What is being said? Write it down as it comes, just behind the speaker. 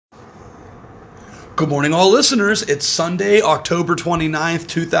Good morning, all listeners. It's Sunday, October 29th,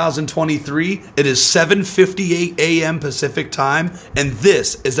 2023. It is 7:58 a.m. Pacific time, and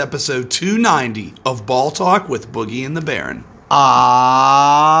this is episode 290 of Ball Talk with Boogie and the Baron.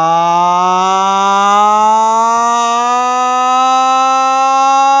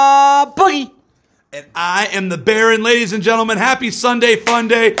 Boogie. And I am the Baron. Ladies and gentlemen, happy Sunday fun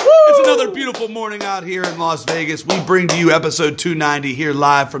day. Woo! It's another beautiful morning out here in Las Vegas. We bring to you episode 290 here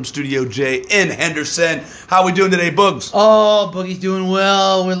live from Studio J in Henderson. How we doing today, Boogs? Oh, Boogie's doing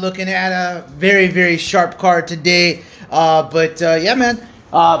well. We're looking at a very, very sharp card today. Yeah, man.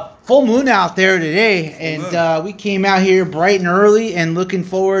 Full moon out there today. And we came out here bright and early and looking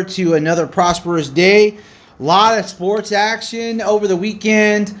forward to another prosperous day. A lot of sports action over the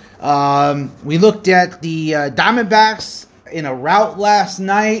weekend. We looked at the Diamondbacks in a rout last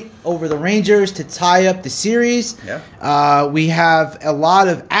night over the Rangers to tie up the series. Yeah. We have a lot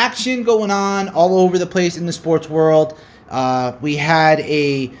of action going on all over the place in the sports world. We had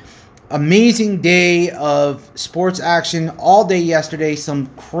a amazing day of sports action all day yesterday. Some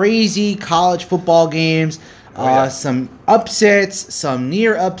crazy college football games. Some upsets, some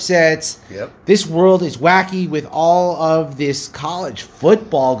near upsets. Yep. This world is wacky with all of this college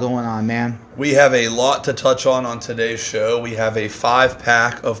football going on, man. We have a lot to touch on today's show. We have a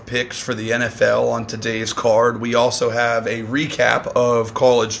 5-pack of picks for the NFL on today's card. We also have a recap of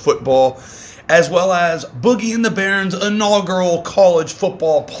college football, as well as Boogie and the Baron's inaugural college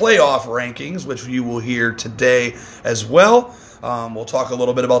football playoff rankings, which you will hear today as well. We'll talk a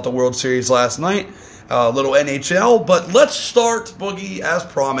little bit about the World Series last night. A little NHL, but let's start, Boogie, as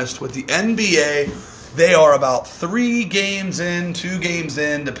promised, with the NBA. They are about 3 games in, 2 games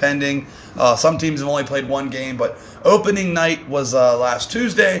in, depending. Some teams have only played 1 game, but opening night was last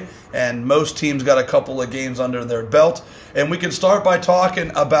Tuesday, and most teams got a couple of games under their belt. And we can start by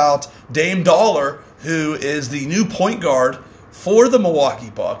talking about Dame Dollar, who is the new point guard for the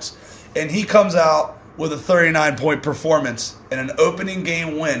Milwaukee Bucks, and he comes out with a 39-point performance in an opening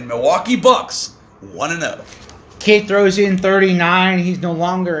game win. Milwaukee Bucks 1-0. Kid throws in 39. He's no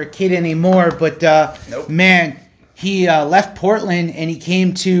longer a kid anymore. But, Nope. Man, he left Portland and he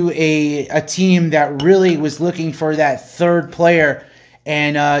came to a team that really was looking for that third player.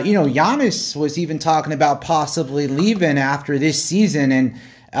 And, Giannis was even talking about possibly leaving after this season. And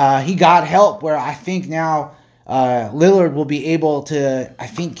he got help where I think now Lillard will be able to,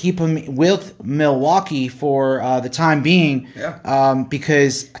 keep him with Milwaukee for the time being. Yeah.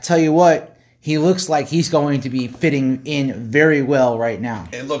 Because I tell you what, he looks like he's going to be fitting in very well right now.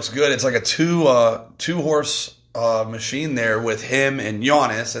 It looks good. It's like a two-horse machine there with him and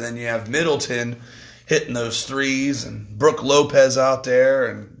Giannis, and then you have Middleton hitting those threes, and Brook Lopez out there,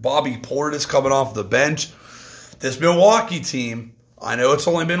 and Bobby Portis coming off the bench. This Milwaukee team, I know it's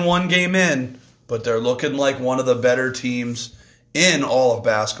only been 1 game in, but they're looking like one of the better teams in all of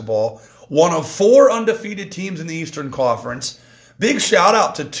basketball. One of 4 undefeated teams in the Eastern Conference. Big shout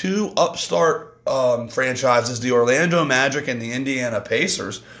out to 2 upstart franchises, the Orlando Magic and the Indiana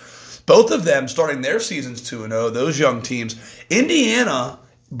Pacers. Both of them starting their seasons 2-0, those young teams. Indiana,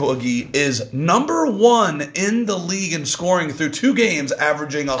 Boogie, is number 1 in the league in scoring through 2 games,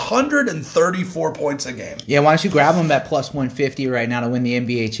 averaging 134 points a game. Yeah, why don't you grab him at plus 150 right now to win the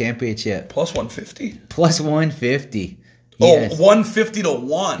NBA championship? Plus 150? Plus 150. Yes. Oh, 150 to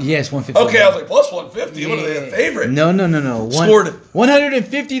 1. Yes, 150. Okay, I was like, plus 150. Yeah. What are they, a favorite? No. Scored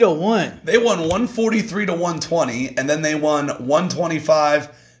 150 to 1. They won 143 to 120, and then they won 125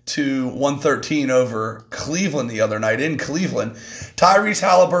 to 113 over Cleveland the other night in Cleveland. Tyrese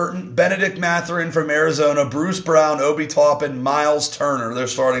Halliburton, Benedict Mathurin from Arizona, Bruce Brown, Obi Toppin, Miles Turner, their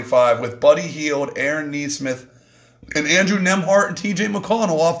starting 5, with Buddy Hield, Aaron Nesmith, and Andrew Nembhard and TJ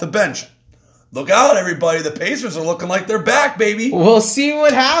McConnell off the bench. Look out, everybody. The Pacers are looking like they're back, baby. We'll see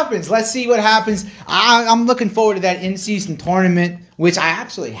what happens. Let's see what happens. I'm looking forward to that in-season tournament, which I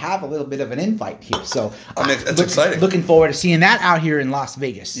actually have a little bit of an invite here. So that's exciting. Looking forward to seeing that out here in Las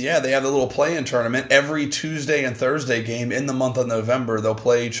Vegas. Yeah, they have the little play-in tournament. Every Tuesday and Thursday game in the month of November, they'll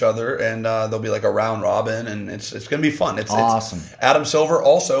play each other, and there'll be like a round robin, and it's going to be fun. It's awesome. Adam Silver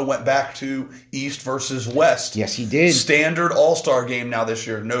also went back to East versus West. Yes, he did. Standard All-Star game now this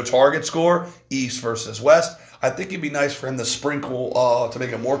year. No target score, East versus West. I think it'd be nice for him to sprinkle to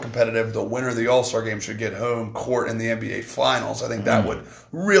make it more competitive. The winner of the All-Star game should get home court in the NBA Finals. I think that would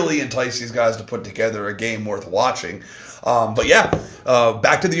really entice these guys to put together a game worth watching. But yeah,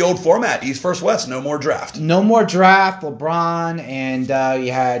 back to the old format, East versus West, no more draft. No more draft, LeBron, and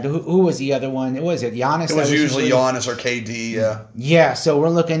you had, who was the other one? Was it Giannis? It was usually Giannis or KD, yeah. Yeah, so we're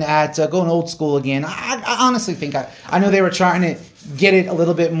looking at going old school again. I honestly think, I know they were trying to get it a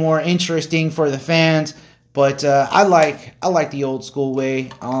little bit more interesting for the fans, but I like the old school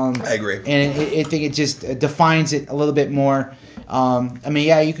way. I agree. And I think it just defines it a little bit more. I mean,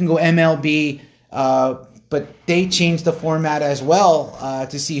 yeah, you can go MLB, but they changed the format as well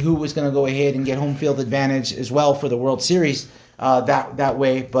to see who was going to go ahead and get home field advantage as well for the World Series that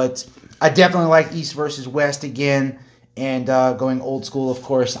way. But I definitely like East versus West again, and going old school, of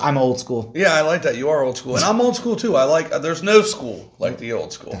course. I'm old school. Yeah, I like that. You are old school. And I'm old school, too. I like, there's no school like the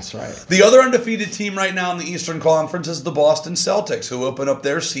old school. That's right. The other undefeated team right now in the Eastern Conference is the Boston Celtics, who open up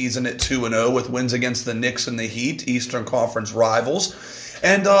their season at 2-0 with wins against the Knicks and the Heat, Eastern Conference rivals.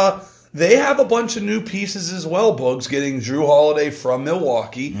 And, they have a bunch of new pieces as well, Bugs, getting Drew Holiday from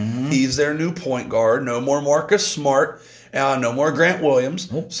Milwaukee. Mm-hmm. He's their new point guard. No more Marcus Smart. No more Grant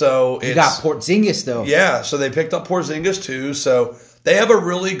Williams. So you got Porzingis, though. Yeah, so they picked up Porzingis, too. So they have a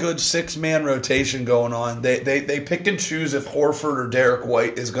really good six-man rotation going on. They pick and choose if Horford or Derek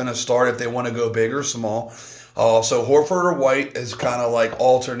White is going to start, if they want to go big or small. So Horford or White is kind of like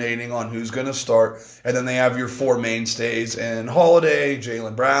alternating on who's going to start. And then they have your four mainstays in Holiday,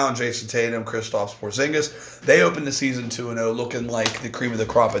 Jaylen Brown, Jason Tatum, Kristaps Porzingis. They open the season 2-0 looking like the cream of the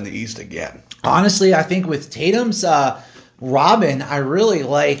crop in the East again. Honestly, I think with Tatum's Robin, I really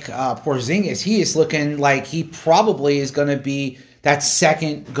like Porzingis. He is looking like he probably is going to be that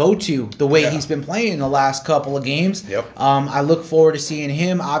second go-to, the way he's been playing in the last couple of games. Yep. I look forward to seeing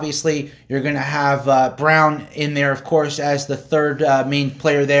him. Obviously, you're going to have Brown in there, of course, as the third main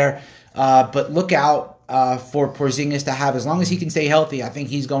player there. But look out for Porzingis to have, as long as he can stay healthy, I think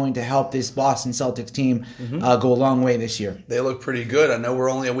he's going to help this Boston Celtics team go a long way this year. They look pretty good. I know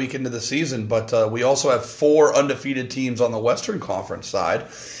we're only a week into the season, but we also have 4 undefeated teams on the Western Conference side.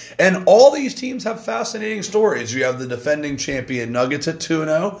 And all these teams have fascinating stories. You have the defending champion Nuggets at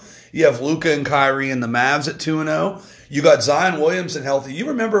 2-0. You have Luka and Kyrie and the Mavs at 2-0. You got Zion Williamson healthy. You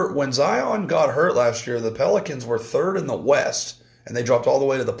remember when Zion got hurt last year, the Pelicans were 3rd in the West, and they dropped all the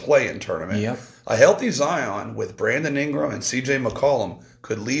way to the play-in tournament. Yep. A healthy Zion with Brandon Ingram and C.J. McCollum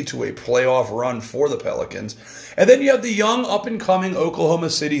could lead to a playoff run for the Pelicans. And then you have the young, up-and-coming Oklahoma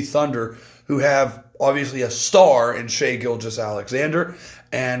City Thunder, who have obviously a star in Shai Gilgeous-Alexander,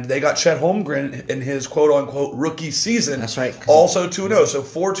 and they got Chet Holmgren in his quote-unquote rookie season. That's right. Also 2-0. So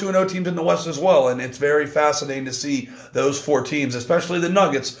 4 2-0 teams in the West as well, and it's very fascinating to see those 4 teams, especially the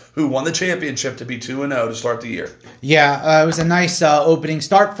Nuggets, who won the championship, to be 2-0 to start the year. Yeah, it was a nice opening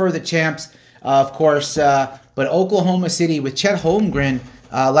start for the champs, of course. But Oklahoma City with Chet Holmgren,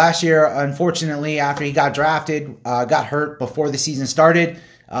 last year, unfortunately, after he got drafted, got hurt before the season started.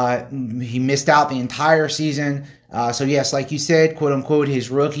 He missed out the entire season. So, yes, like you said, quote-unquote, his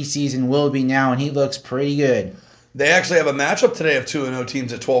rookie season will be now, and he looks pretty good. They actually have a matchup today of 2-0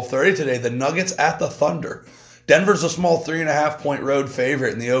 teams at 12:30 today. The Nuggets at the Thunder. Denver's a small 3.5-point road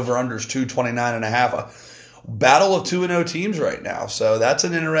favorite, and the over-under's 229.5. A battle of 2-0 teams right now. So that's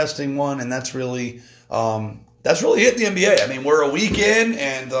an interesting one, and that's really it in the NBA. I mean, we're a week in,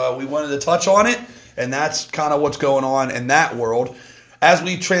 and we wanted to touch on it, and that's kind of what's going on in that world. As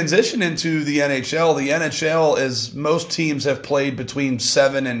we transition into the NHL is most teams have played between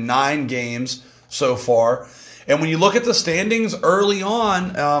 7 and 9 games so far. And when you look at the standings early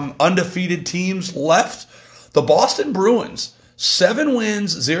on, undefeated teams left. The Boston Bruins, 7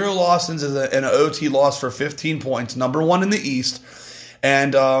 wins, 0 losses, and an OT loss for 15 points, number 1 in the East.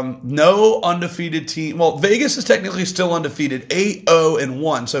 And no undefeated team. Well, Vegas is technically still undefeated,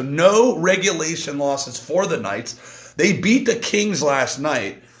 8-0-1. So no regulation losses for the Knights. They beat the Kings last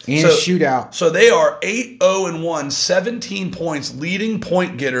night. In a shootout. So they are 8-0-1, 17 points, leading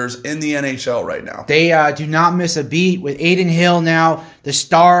point getters in the NHL right now. They do not miss a beat with Adin Hill now, the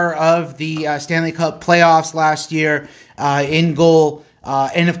star of the Stanley Cup playoffs last year, in goal.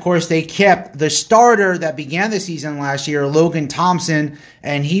 And, of course, they kept the starter that began the season last year, Logan Thompson,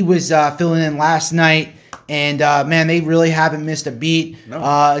 and he was filling in last night. And, man, they really haven't missed a beat. No.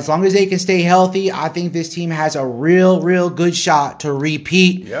 As long as they can stay healthy, I think this team has a real good shot to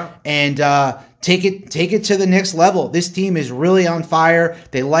repeat and take it to the next level. This team is really on fire.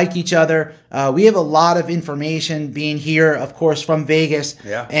 They like each other. We have a lot of information being here, of course, from Vegas.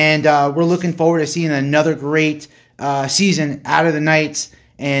 Yeah. And we're looking forward to seeing another great season out of the Knights.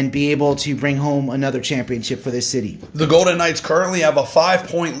 and be able to bring home another championship for this city. The Golden Knights currently have a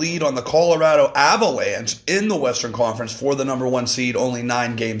 5-point lead on the Colorado Avalanche in the Western Conference for the number 1 seed, only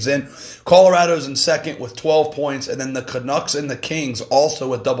 9 games in. Colorado's in second with 12 points, and then the Canucks and the Kings also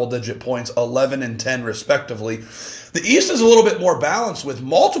with double-digit points, 11 and 10 respectively. The East is a little bit more balanced with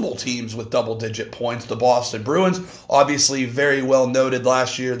multiple teams with double-digit points. The Boston Bruins, obviously very well noted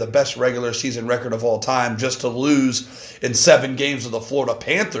last year, the best regular season record of all time, just to lose in 7 games of the Florida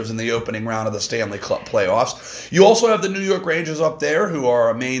Panthers in the opening round of the Stanley Cup playoffs. You also have the New York Rangers up there, who are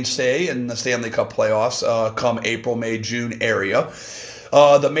a mainstay in the Stanley Cup playoffs come April, May, June area.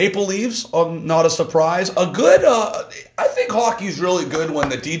 The Maple Leafs, not a surprise. I think hockey's really good when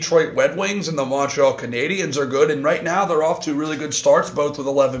the Detroit Red Wings and the Montreal Canadiens are good, and right now they're off to really good starts, both with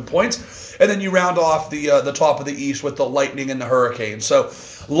 11 points. And then you round off the top of the East with the Lightning and the Hurricanes. So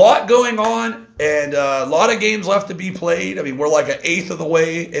a lot going on, and a lot of games left to be played. I mean, we're like an eighth of the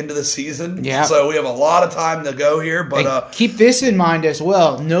way into the season, so we have a lot of time to go here. But keep this in mind as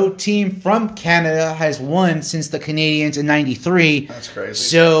well. No team from Canada has won since the Canadiens in '93. That's crazy.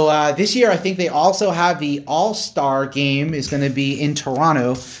 So this year, I think they also have the All-Star game is going to be in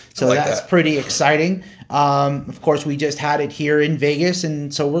Toronto. So that's pretty exciting. Of course, we just had it here in Vegas,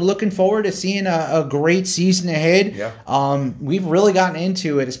 and so we're looking forward to seeing a great season ahead. Yeah. We've really gotten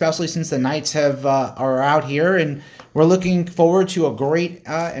into it, especially since the Knights are out here, and we're looking forward to a great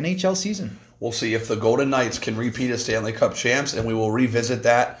NHL season. We'll see if the Golden Knights can repeat as Stanley Cup champs, and we will revisit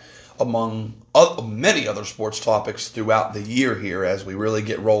that among many other sports topics throughout the year here as we really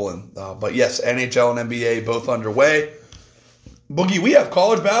get rolling. But yes, NHL and NBA both underway. Boogie, we have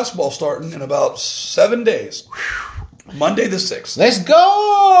college basketball starting in about 7 days. Monday the 6th. Let's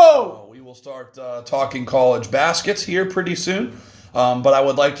go! We will start talking college baskets here pretty soon. But I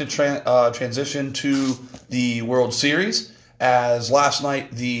would like to transition to the World Series, as last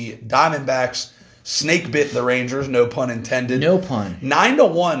night the Diamondbacks snake bit the Rangers, no pun intended. No pun.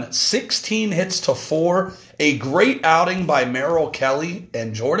 9-1, 16 hits to 4. A great outing by Merrill Kelly,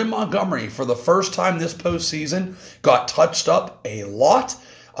 and Jordan Montgomery, for the first time this postseason, got touched up a lot.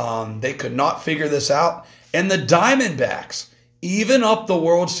 They could not figure this out. And the Diamondbacks even up the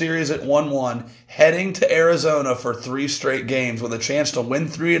World Series at 1-1, heading to Arizona for 3 straight games with a chance to win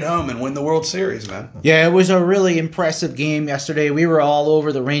 3 at home and win the World Series, man. Yeah, it was a really impressive game yesterday. We were all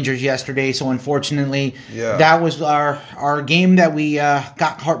over the Rangers yesterday, so unfortunately, that was our game that we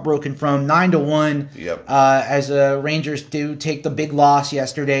got heartbroken from, 9-1. Yep. As the Rangers do take the big loss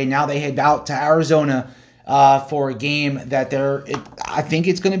yesterday. Now they head out to Arizona for a game that I think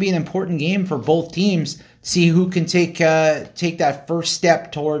it's going to be an important game for both teams. See who can take that first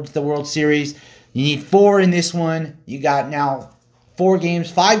step towards the World Series. You need 4 in this one. You got now 5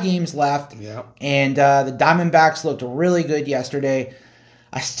 games left. Yep. And the Diamondbacks looked really good yesterday.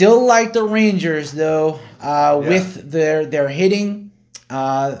 I still like the Rangers, though, with their hitting.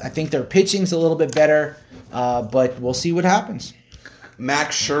 I think their pitching's a little bit better, but we'll see what happens.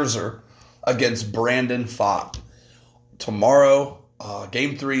 Max Scherzer against Brandon Pfaadt tomorrow.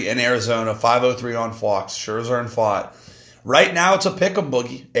 Game 3 in Arizona, 5:03 on Fox. Scherzer and Pfaadt. Right now, it's a pick'em,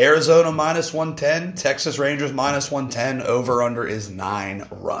 Boogie. Arizona minus 110, Texas Rangers minus 110. Over/under is 9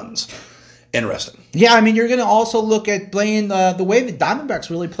 runs. Interesting. Yeah, I mean, you're going to also look at playing the way the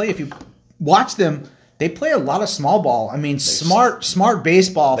Diamondbacks really play. If you watch them, they play a lot of small ball. I mean, smart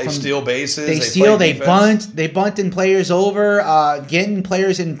baseball. They steal bases. They steal. They bunt. They bunt in players over, getting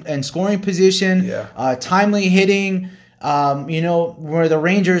players in scoring position. Yeah. Timely hitting. Where the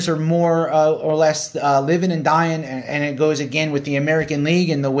Rangers are more or less living and dying, and it goes again with the American League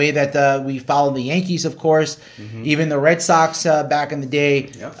and the way that we follow the Yankees, of course, even the Red Sox back in the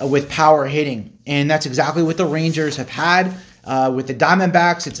day with power hitting. And that's exactly what the Rangers have had. With the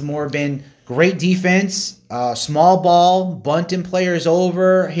Diamondbacks, it's more been great defense, small ball, bunting players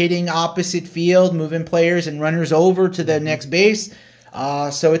over, hitting opposite field, moving players and runners over to the next base.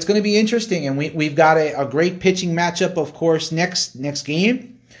 So it's going to be interesting, and we've got a great pitching matchup, of course, next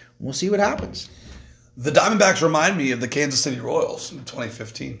game. We'll see what happens. The Diamondbacks remind me of the Kansas City Royals in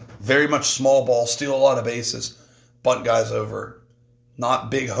 2015. Very much small ball, steal a lot of bases, bunt guys over, not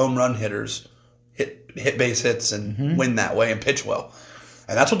big home run hitters, hit base hits and win that way and pitch well.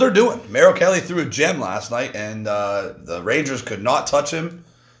 And that's what they're doing. Merrill Kelly threw a gem last night, and the Rangers could not touch him.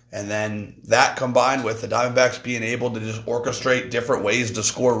 And then that combined with the Diamondbacks being able to just orchestrate different ways to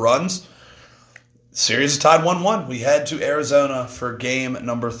score runs, series is tied 1-1. We head to Arizona for game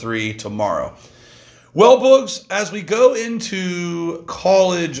number 3 tomorrow. Well, Boogs, as we go into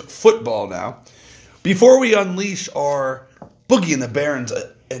college football now, before we unleash our Boogie and the Barons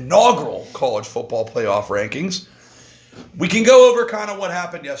inaugural college football playoff rankings, We can go over kind of what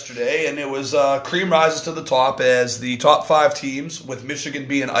happened yesterday, and it was cream rises to the top as the top 5 teams, with Michigan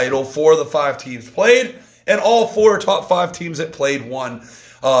being idle, 4 of the 5 teams played, and all 4 top 5 teams that played won.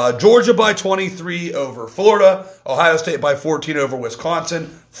 Georgia by 23 over Florida, Ohio State by 14 over Wisconsin,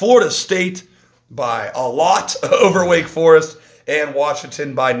 Florida State by a lot over Wake Forest, and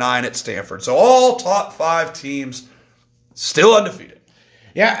Washington by 9 at Stanford. So all top 5 teams still undefeated.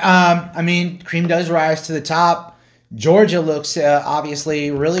 Yeah, I mean, cream does rise to the top. Georgia looks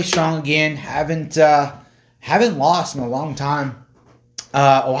obviously really strong again. Haven't lost in a long time.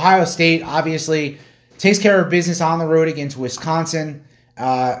 Ohio State obviously takes care of business on the road against Wisconsin.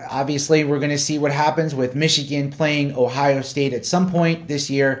 Obviously, we're going to see what happens with Michigan playing Ohio State at some point this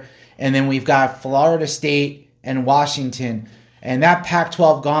year. And then we've got Florida State and Washington. And that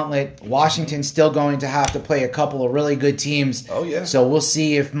Pac-12 gauntlet, Washington's still going to have to play a couple of really good teams. Oh, yeah. So we'll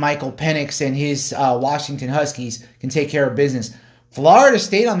see if Michael Penix and his Washington Huskies can take care of business. Florida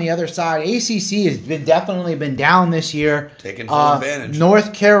State on the other side, ACC has definitely been down this year. Taking full advantage.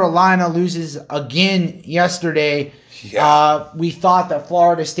 North Carolina loses again yesterday. Yeah. We thought that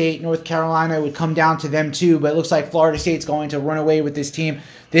Florida State, North Carolina would come down to them too, but it looks like Florida State's going to run away with this team.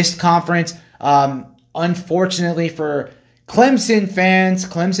 This conference, unfortunately for Clemson fans,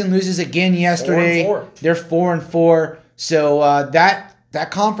 Clemson loses again yesterday. 4-4. They're 4-4. So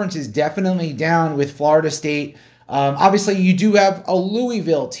that conference is definitely down with Florida State. Obviously, you do have a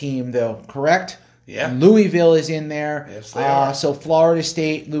Louisville team, though, correct? Yeah. Louisville is in there. Yes, they are. So Florida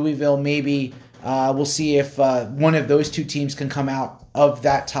State, Louisville, maybe. We'll see if one of those two teams can come out of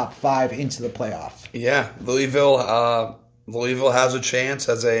that top 5 into the playoff. Yeah, Louisville has a chance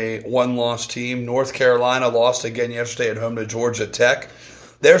as a one-loss team. North Carolina lost again yesterday at home to Georgia Tech,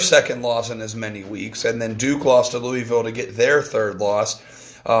 their second loss in as many weeks. And then Duke lost to Louisville to get their third loss.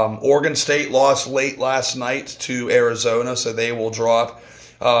 Oregon State lost late last night to Arizona, so they will drop.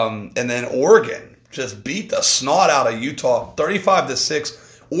 And then Oregon just beat the snot out of Utah, 35-6.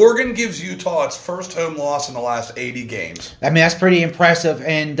 Oregon gives Utah its first home loss in the last 80 games. I mean, that's pretty impressive.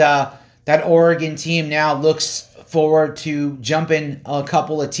 And that Oregon team now looks forward to jumping a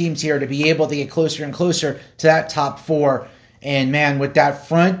couple of teams here to be able to get closer and closer to that top 4. And, man, with that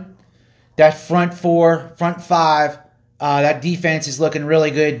front 4, front 5, that defense is looking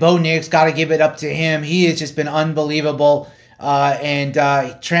really good. Bo Nix, got to give it up to him. He has just been unbelievable. And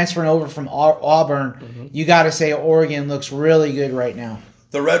transferring over from Auburn, you got to say Oregon looks really good right now.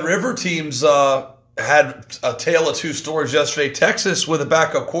 The Red River teams had a tale of 2 stories yesterday. Texas, with a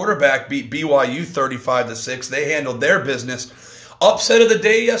backup quarterback, beat BYU 35-6. They handled their business. Upset of the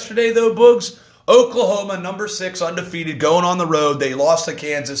day yesterday, though, Boogs. Oklahoma, number 6, undefeated, going on the road. They lost to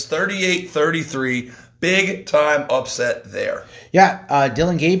Kansas 38-33. Big time upset there. Yeah,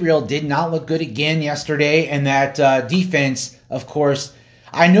 Dylan Gabriel did not look good again yesterday, and that defense, of course,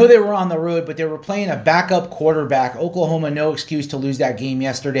 I know they were on the road, but they were playing a backup quarterback. Oklahoma, no excuse to lose that game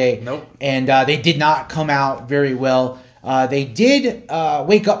yesterday. Nope. And they did not come out very well. They did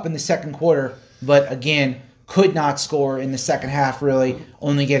wake up in the second quarter, but again, could not score in the second half, really,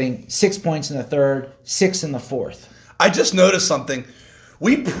 only getting 6 points in the third, 6 in the fourth. I just noticed something.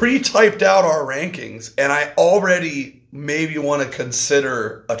 We pre-typed out our rankings, and I already maybe want to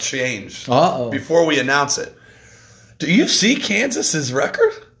consider a change before we announce it. Do you see Kansas's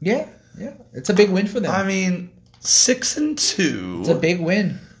record? Yeah. It's a big win for them. I mean, 6-2. It's a big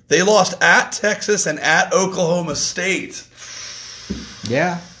win. They lost at Texas and at Oklahoma State.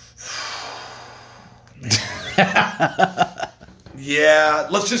 Yeah. Yeah,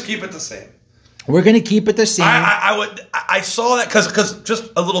 let's just keep it the same. We're going to keep it the same. I saw that because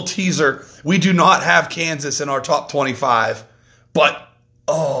just a little teaser. We do not have Kansas in our top 25, but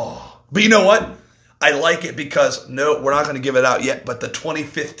you know what? I like it because no, we're not going to give it out yet. But the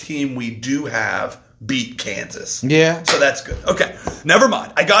 25th team we do have beat Kansas. Yeah. So that's good. Okay, never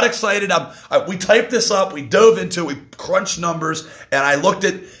mind. I got excited. We typed this up. We dove into it. We crunched numbers, and I looked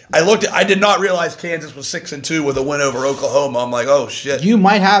at. I did not realize Kansas was 6-2 with a win over Oklahoma. I'm like, oh shit. You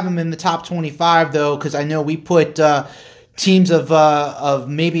might have them in the top 25 though, because I know we put teams of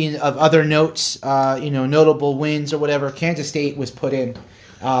other notes, notable wins or whatever. Kansas State was put in.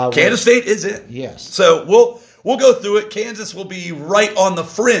 Kansas State is in. Yes. So we'll go through it. Kansas will be right on the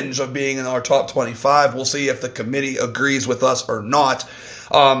fringe of being in our top 25. We'll see if the committee agrees with us or not.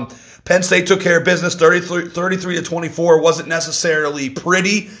 Penn State took care of business 33-24. Wasn't necessarily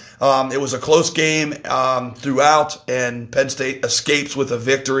pretty. It was a close game throughout, and Penn State escapes with a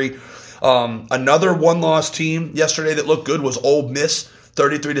victory. Another one-loss team yesterday that looked good was Ole Miss.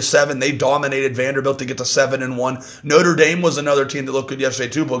 33-7. They dominated Vanderbilt to get to 7-1. Notre Dame was another team that looked good yesterday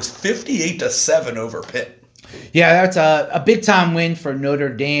too. Books 58-7 over Pitt. Yeah, that's a big-time win for Notre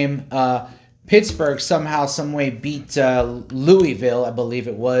Dame. Pittsburgh somehow, someway beat Louisville, I believe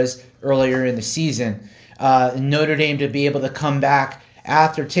it was, earlier in the season. Notre Dame to be able to come back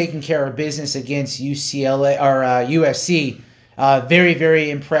after taking care of business against UCLA or USC. Very, very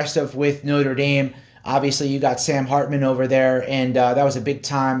impressive with Notre Dame. Obviously, you got Sam Hartman over there, and that was a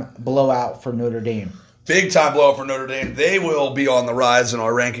big-time blowout for Notre Dame. Big-time blowout for Notre Dame. They will be on the rise in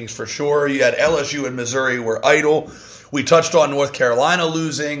our rankings for sure. You had LSU and Missouri were idle. We touched on North Carolina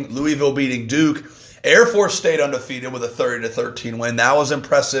losing, Louisville beating Duke. Air Force stayed undefeated with a 30-13 win. That was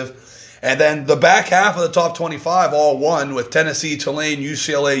impressive. And then the back half of the top 25 all won with Tennessee, Tulane,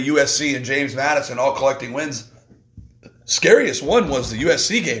 UCLA, USC, and James Madison all collecting wins. Scariest one was the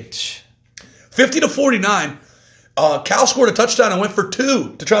USC game. 50-49. Cal scored a touchdown and went for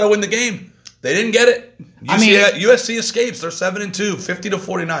 2 to try to win the game. They didn't get it. USC escapes. They're 7-2,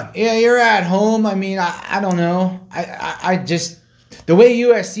 50-49. Yeah, you're at home. I mean, I don't know. I just the way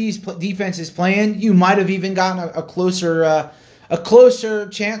USC's defense is playing, you might have even gotten a closer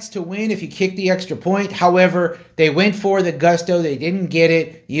chance to win if you kicked the extra point. However, they went for the gusto. They didn't get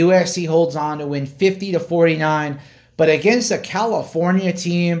it. USC holds on to win 50-49. But against a California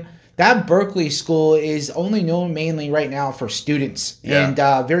team, that Berkeley school is only known mainly right now for students and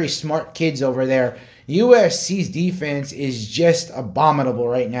very smart kids over there. USC's defense is just abominable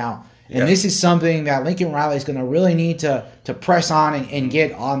right now. And this is something that Lincoln Riley is going to really need to press on and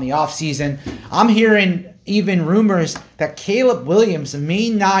get on the offseason. I'm hearing even rumors that Caleb Williams may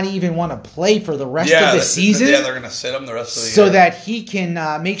not even want to play for the rest of the season. Yeah, they're going to sit him the rest of the year. So that he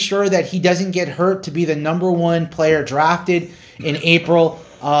can make sure that he doesn't get hurt to be the number 1 player drafted in April.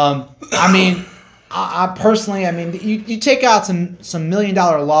 I personally, you take out some $1 million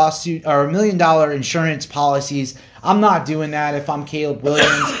lawsuit or $1 million insurance policies. I'm not doing that if I'm Caleb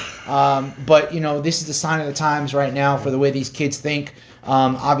Williams. But this is the sign of the times right now for the way these kids think.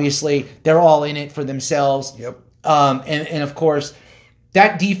 Obviously, they're all in it for themselves. Yep. And of course,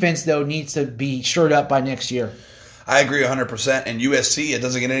 that defense though needs to be shored up by next year. I agree 100%. And USC, it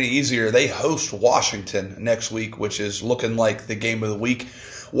doesn't get any easier. They host Washington next week, which is looking like the game of the week.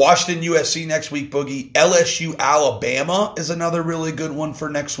 Washington, USC next week, Boogie. LSU, Alabama is another really good one for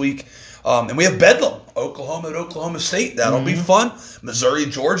next week. And we have Bedlam, Oklahoma at Oklahoma State. That'll be fun. Missouri,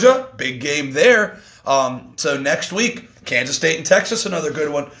 Georgia, big game there. So next week, Kansas State and Texas, another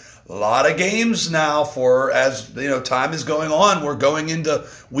good one. A lot of games now as time is going on. We're going into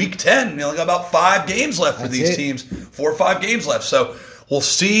week 10. We only got about 5 games left for these teams. 4 or 5 games left. So we'll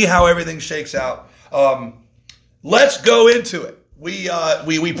see how everything shakes out. Let's go into it.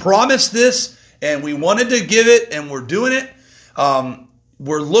 We promised this, and we wanted to give it, and we're doing it.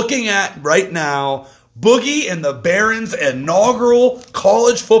 We're looking at right now Boogie and the Barons inaugural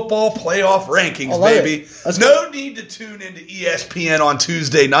college football playoff rankings, baby. No need to tune into ESPN on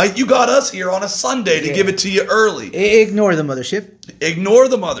Tuesday night. You got us here on a Sunday to give it to you early. Ignore the mothership. Ignore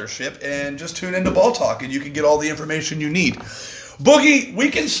the mothership and just tune into Ball Talk, and you can get all the information you need. Boogie, we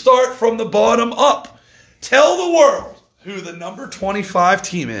can start from the bottom up. Tell the world who the number 25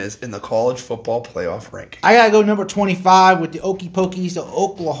 team is in the college football playoff ranking. I got to go number 25 with the Okie Pokies, the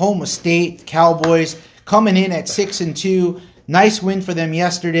Oklahoma State Cowboys, coming in at 6-2. Nice win for them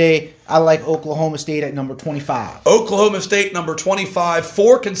yesterday. I like Oklahoma State at number 25. Oklahoma State, number 25,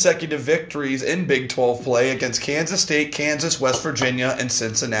 4 consecutive victories in Big 12 play against Kansas State, Kansas, West Virginia, and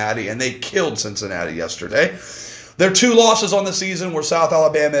Cincinnati, and they killed Cincinnati yesterday. Their 2 losses on the season were South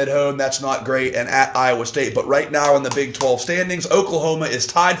Alabama at home, that's not great, and at Iowa State. But right now in the Big 12 standings, Oklahoma is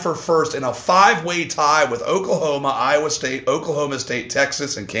tied for first in a 5-way tie with Oklahoma, Iowa State,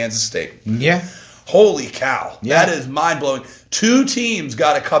 Texas, and Kansas State. Yeah. Holy cow. Yeah. That is mind-blowing. 2 teams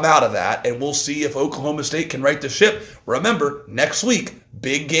got to come out of that, and we'll see if Oklahoma State can right the ship. Remember, next week,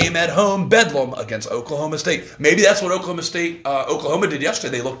 big game at home, Bedlam against Oklahoma State. Maybe that's what Oklahoma did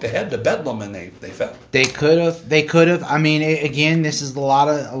yesterday. They looked ahead to Bedlam, and they fell. They could have. I mean, again, this is a lot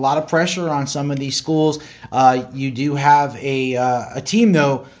of pressure on some of these schools. You do have a team,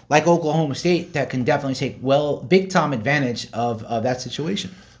 though, like Oklahoma State that can definitely take big-time advantage of that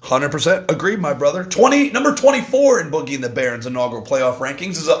situation. 100% agreed, my brother. Number 24 in Boogie and the Barons inaugural playoff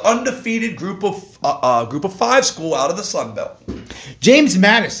rankings is an undefeated group of 5 school out of the Sun Belt. James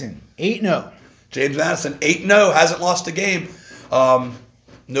Madison, 8-0. James Madison, 8-0, hasn't lost a game.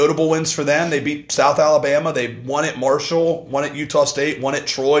 Notable wins for them. They beat South Alabama. They won at Marshall, won at Utah State, won at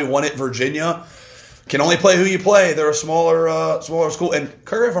Troy, won at Virginia. Can only play who you play. They're a smaller school. And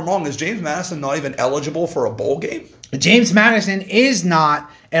correct me if I'm wrong, is James Madison not even eligible for a bowl game? James Madison is not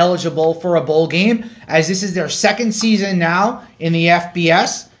eligible for a bowl game, as this is their second season now in the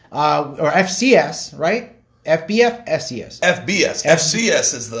FBS or FCS, right? FBF, FCS. FBS.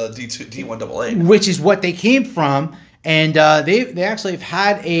 FCS is the D1AA. Which is what they came from. And they actually have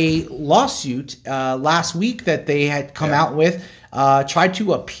had a lawsuit last week that they had come out with, tried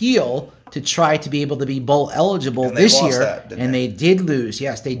to appeal to try to be able to be bowl eligible this year. They did lose.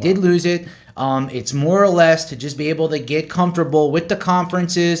 Yes, they did lose it. It's more or less to just be able to get comfortable with the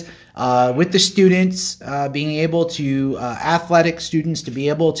conferences, with the students, being able to, athletic students to be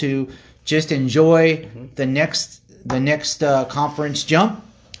able to just enjoy the next conference jump.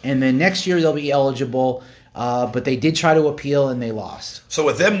 And then next year they'll be eligible. But they did try to appeal and they lost. So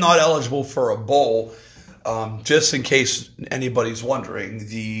with them not eligible for a bowl, just in case anybody's wondering,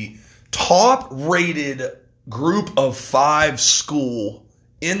 the top-rated group of 5 school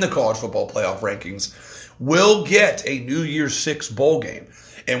in the college football playoff rankings will get a New Year's 6 bowl game.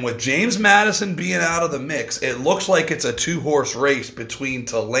 And with James Madison being out of the mix, it looks like it's a 2-horse race between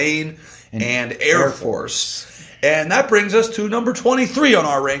Tulane and Air Force. And that brings us to number 23 on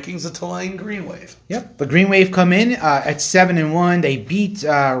our rankings, the Tulane Green Wave. Yep, the Green Wave come in at 7-1. They beat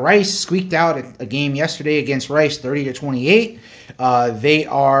Rice, squeaked out a game yesterday against Rice, 30-28. They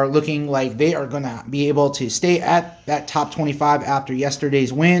are looking like they are going to be able to stay at that top 25 after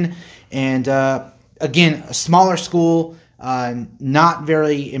yesterday's win. And again, a smaller school, not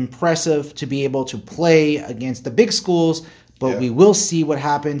very impressive to be able to play against the big schools. But we will see what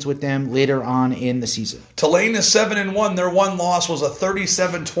happens with them later on in the season. Tulane is 7-1. Their one loss was a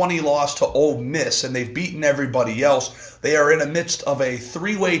 37-20 loss to Ole Miss, and they've beaten everybody else. They are in the midst of a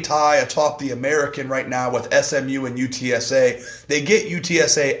 3-way tie atop the American right now with SMU and UTSA. They get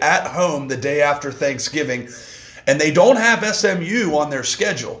UTSA at home the day after Thanksgiving, and they don't have SMU on their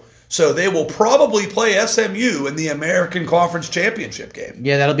schedule. So they will probably play SMU in the American Conference Championship game.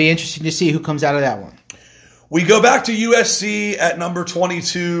 Yeah, that'll be interesting to see who comes out of that one. We go back to USC at number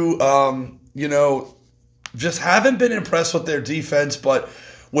 22. Just haven't been impressed with their defense, but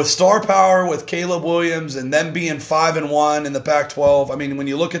with star power, with Caleb Williams, and them being 5-1 in the Pac-12, I mean, when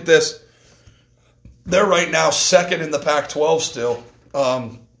you look at this, they're right now second in the Pac-12 still.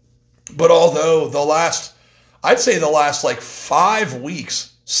 But although the last like 5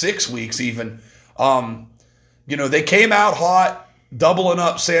 weeks, 6 weeks even, they came out hot, doubling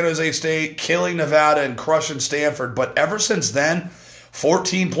up San Jose State, killing Nevada, and crushing Stanford. But ever since then,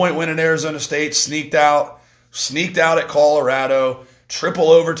 14-point win in Arizona State, sneaked out at Colorado, triple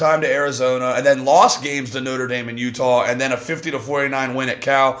overtime to Arizona, and then lost games to Notre Dame and Utah, and then a 50-49 win at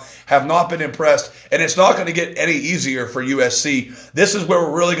Cal. Have not been impressed, and it's not going to get any easier for USC. This is where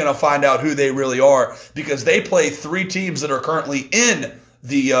we're really going to find out who they really are, because they play 3 teams that are currently in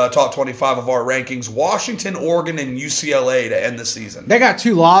the top 25 of our rankings: Washington, Oregon, and UCLA to end the season. They got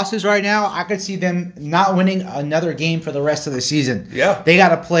 2 losses right now. I could see them not winning another game for the rest of the season. Yeah. They got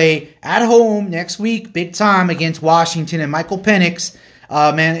to play at home next week, big time, against Washington and Michael Penix.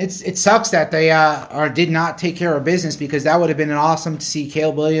 Man, it sucks that they did not take care of business, because that would have been awesome to see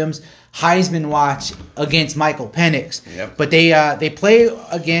Caleb Williams Heisman watch against Michael Penix. Yep. But they play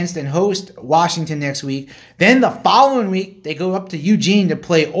against and host Washington next week. Then the following week, they go up to Eugene to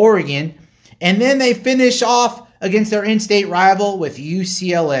play Oregon. And then they finish off against their in-state rival with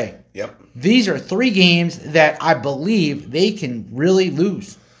UCLA. Yep. These are 3 games that I believe they can really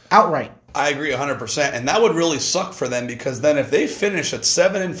lose outright. I agree 100%, and that would really suck for them, because then if they finish at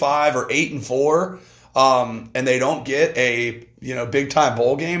 7-5 or 8-4, and they don't get a big time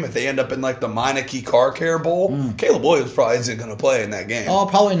bowl game, if they end up in like the Meineke Car Care Bowl, Caleb Williams probably isn't going to play in that game. Oh,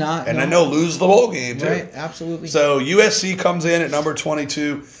 probably not. And I know lose the bowl game too. Right, absolutely. So USC comes in at number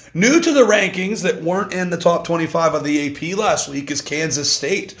 22. New to the rankings that weren't in the top 25 of the AP last week is Kansas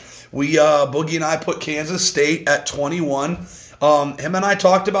State. Boogie and I put Kansas State at 21. Him and I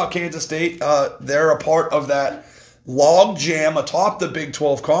talked about Kansas State. They're a part of that log jam atop the Big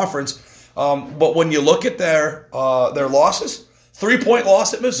 12 conference. But when you look at their losses, 3-point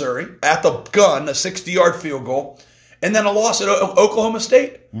loss at Missouri at the gun, a 60-yard field goal, and then a loss at Oklahoma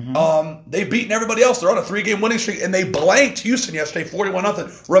State. Mm-hmm. They've beaten everybody else. They're on a 3-game winning streak, and they blanked Houston yesterday,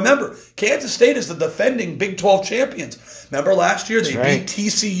 41-0. Remember, Kansas State is the defending Big 12 champions. Remember last year they beat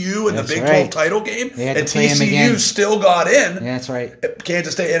TCU in the Big 12 title game, and TCU still got in. Yeah, that's right.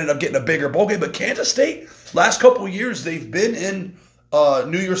 Kansas State ended up getting a bigger bowl game, but Kansas State, last couple of years, they've been in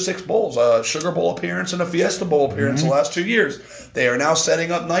New Year's 6 bowls, a Sugar Bowl appearance and a Fiesta Bowl appearance the last 2 years. They are now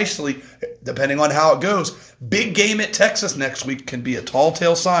setting up nicely, depending on how it goes. Big game at Texas next week can be a tall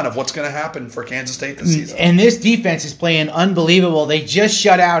tale sign of what's going to happen for Kansas State this season. And this defense is playing unbelievable. They just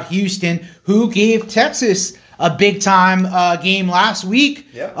shut out Houston, who gave Texas a big-time game last week.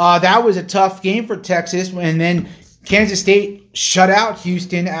 Yeah. That was a tough game for Texas. And then Kansas State shut out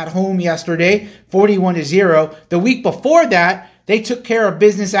Houston at home yesterday, 41-0. The week before that, they took care of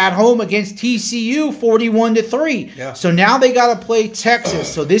business at home against TCU, 41-3. Yeah. So now they got to play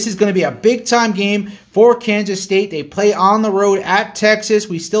Texas. So this is going to be a big-time game for Kansas State. They play on the road at Texas.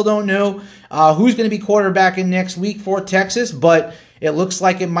 We still don't know who's going to be quarterbacking next week for Texas, but it looks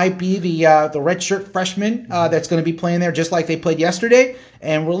like it might be the redshirt freshman that's going to be playing there, just like they played yesterday.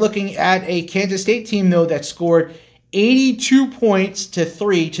 And we're looking at a Kansas State team, though, that scored 82 points to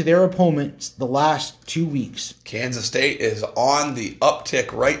 3 to their opponents the last 2 weeks. Kansas State is on the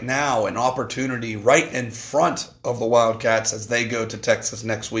uptick right now, an opportunity right in front of the Wildcats as they go to Texas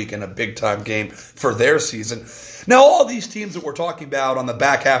next week in a big-time game for their season. Now, all these teams that we're talking about on the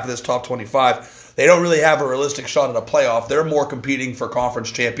back half of this top 25, they don't really have a realistic shot at a playoff. They're more competing for conference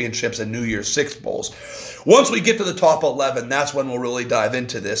championships and New Year's Six bowls. Once we get to the top 11, that's when we'll really dive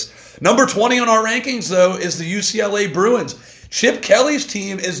into this. Number 20 on our rankings, though, is the UCLA Bruins. Chip Kelly's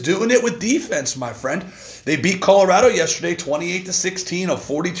team is doing it with defense, my friend. They beat Colorado yesterday, 28-16, a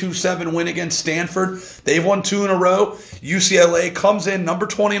 42-7 win against Stanford. They've won 2 in a row. UCLA comes in number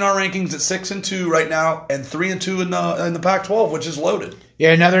 20 in our rankings at 6-2 right now, and 3-2 in the Pac-12, which is loaded.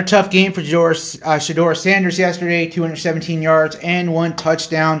 Yeah, another tough game for Shedeur Sanders yesterday, 217 yards and 1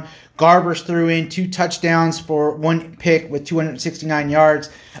 touchdown. Garbers threw in 2 touchdowns for 1 pick with 269 yards.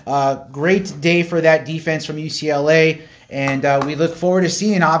 Great day for that defense from UCLA, and we look forward to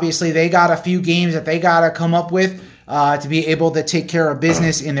seeing. Obviously, they got a few games that they got to come up with to be able to take care of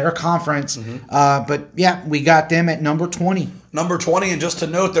business in their conference. But, yeah, we got them at number 20. Number 20, and just to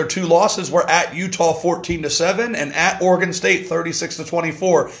note, their 2 losses were at Utah 14-7 and at Oregon State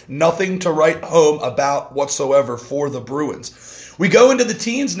 36-24. Nothing to write home about whatsoever for the Bruins. We go into the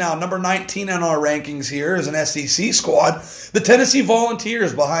teens now. Number 19 on our rankings here is an SEC squad. The Tennessee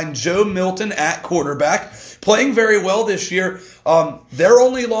Volunteers behind Joe Milton at quarterback, playing very well this year. Their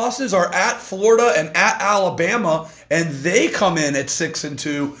only losses are at Florida and at Alabama, and they come in at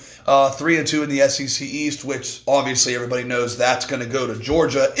 6-2. 3-2 in the SEC East, which obviously everybody knows that's going to go to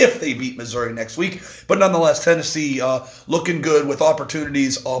Georgia if they beat Missouri next week. But nonetheless, Tennessee looking good with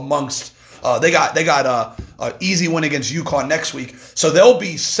opportunities amongst. They got an easy win against UConn next week, so they'll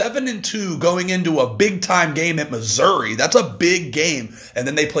be 7-2 going into a big time game at Missouri. That's a big game, and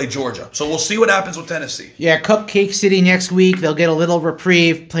then they play Georgia. So we'll see what happens with Tennessee. Yeah, Cupcake City next week. They'll get a little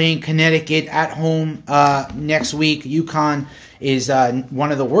reprieve playing Connecticut at home next week. UConn is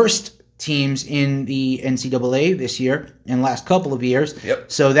one of the worst teams in the NCAA this year and last couple of years.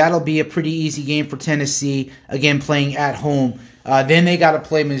 Yep. So that'll be a pretty easy game for Tennessee, again, playing at home. Then they got to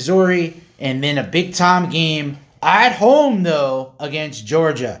play Missouri, and then a big-time game at home, though, against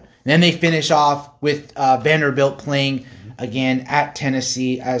Georgia. Then they finish off with Vanderbilt playing, again, at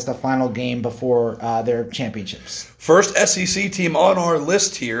Tennessee as the final game before their championships. First SEC team on our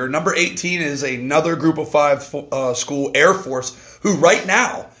list here, number 18 is another Group of 5 school, Air Force, who right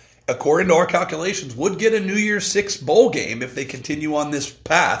now, according to our calculations, would get a New Year's Six bowl game if they continue on this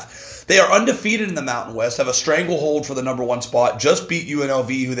path. They are undefeated in the Mountain West, have a stranglehold for the number 1 spot, just beat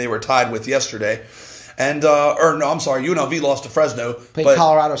UNLV, who they were tied with yesterday. And, UNLV lost to Fresno. Played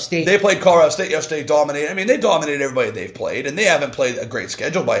Colorado State. They played Colorado State yesterday, dominated. I mean, they dominated everybody they've played, and they haven't played a great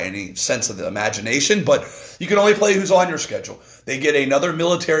schedule by any sense of the imagination, but you can only play who's on your schedule. They get another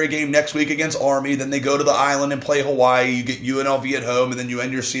military game next week against Army, then they go to the island and play Hawaii. You get UNLV at home, and then you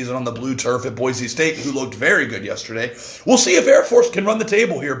end your season on the blue turf at Boise State, who looked very good yesterday. We'll see if Air Force can run the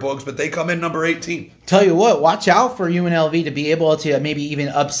table here, Bugs, but they come in number 18. Tell you what, watch out for UNLV to be able to maybe even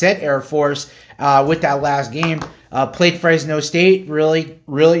upset Air Force with that last game. Played Fresno State, really,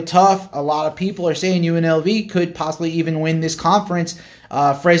 really tough. A lot of people are saying UNLV could possibly even win this conference.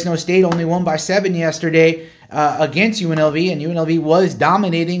 Fresno State only won by 7 yesterday against UNLV, and UNLV was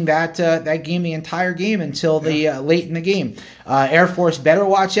dominating that game, the entire game, until the late in the game. Air Force better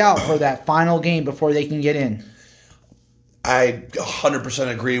watch out for that final game before they can get in. I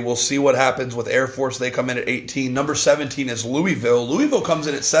 100% agree. We'll see what happens with Air Force. They come in at 18. Number 17 is Louisville. Louisville comes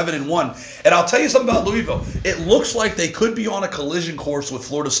in at 7-1. And I'll tell you something about Louisville. It looks like they could be on a collision course with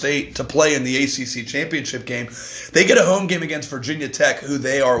Florida State to play in the ACC championship game. They get a home game against Virginia Tech, who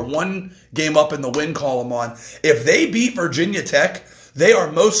they are 1 game up in the win column on. If they beat Virginia Tech, they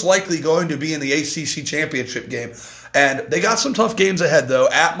are most likely going to be in the ACC championship game. And they got some tough games ahead, though.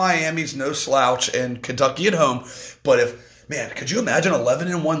 At Miami's no slouch, and Kentucky at home. But could you imagine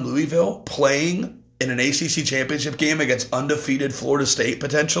 11-1 Louisville playing in an ACC championship game against undefeated Florida State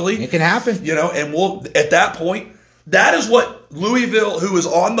potentially? It can happen. And we'll at that point, That is what Louisville, who is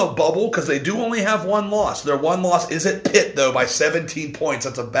on the bubble, because they do only have one loss. Their one loss is at Pitt, though, by 17 points.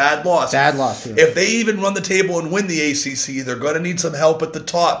 That's a bad loss. Bad loss, too. If they even run the table and win the ACC, they're going to need some help at the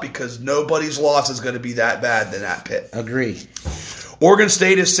top because nobody's loss is going to be that bad than at Pitt. Agree. Oregon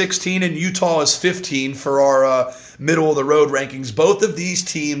State is 16 and Utah is 15 for our middle-of-the-road rankings. Both of these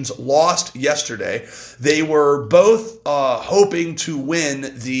teams lost yesterday. They were both hoping to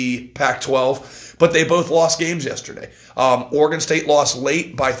win the Pac-12, but they both lost games yesterday. Oregon State lost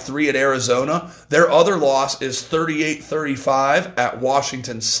late by 3 at Arizona. Their other loss is 38-35 at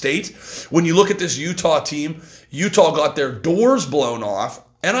Washington State. When you look at this Utah team, Utah got their doors blown off.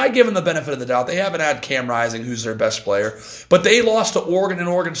 And I give them the benefit of the doubt. They haven't had Cam Rising, who's their best player. But they lost to Oregon and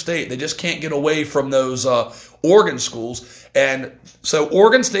Oregon State. They just can't get away from those Oregon schools. And so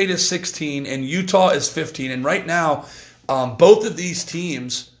Oregon State is 16 and Utah is 15. And right now, both of these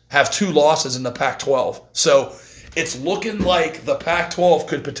teams have 2 losses in the Pac-12. So it's looking like the Pac-12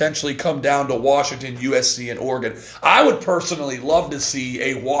 could potentially come down to Washington, USC, and Oregon. I would personally love to see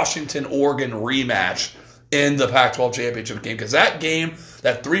a Washington-Oregon rematch in the Pac-12 championship game, because that game,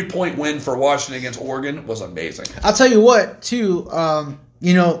 that 3-point win for Washington against Oregon was amazing. I'll tell you what, too,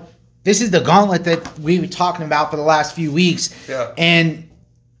 this is the gauntlet that we've been talking about for the last few weeks. Yeah. And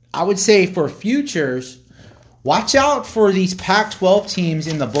I would say for futures, watch out for these Pac-12 teams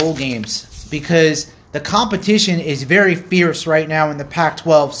in the bowl games, because the competition is very fierce right now in the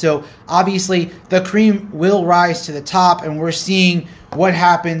Pac-12. So obviously the cream will rise to the top, and we're seeing what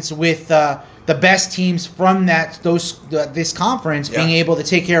happens with the best teams from this conference being able to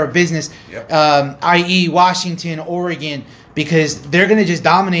take care of business, i.e. Washington, Oregon, because they're going to just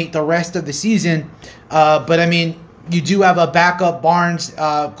dominate the rest of the season. But, I mean, you do have a backup Barnes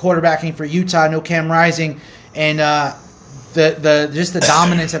quarterbacking for Utah, no Cam Rising, and the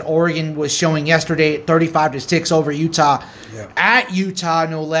dominance that Oregon was showing yesterday at 35-6 over Utah. Yeah. At Utah,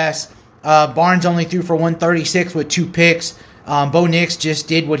 no less. Barnes only threw for 136 with 2 picks. Bo Nix just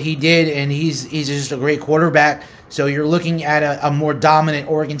did what he did, and he's just a great quarterback. So you're looking at a more dominant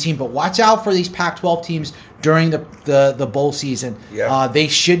Oregon team. But watch out for these Pac-12 teams during the bowl season. Yeah. They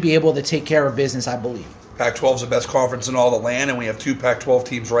should be able to take care of business, I believe. Pac-12 is the best conference in all the land, and we have 2 Pac-12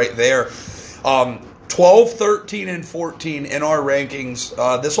 teams right there. 12, 13, and 14 in our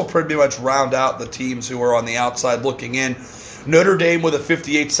rankings. This will pretty much round out the teams who are on the outside looking in. Notre Dame with a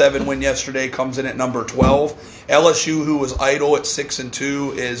 58-7 win yesterday comes in at number 12. LSU, who was idle at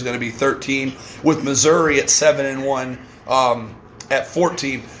 6-2, is going to be 13. With Missouri at 7-1 at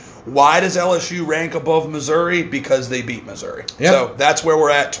 14. Why does LSU rank above Missouri? Because they beat Missouri. Yep. So that's where we're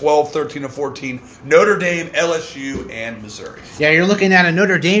at, 12, 13, and 14. Notre Dame, LSU, and Missouri. Yeah, you're looking at a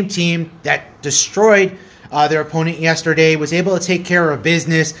Notre Dame team that destroyed their opponent yesterday, was able to take care of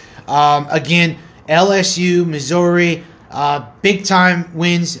business. Again, LSU, Missouri, big-time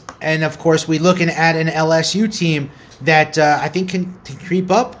wins. And, of course, we're looking at an LSU team that I think can creep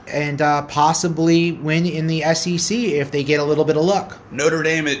up and possibly win in the SEC if they get a little bit of luck. Notre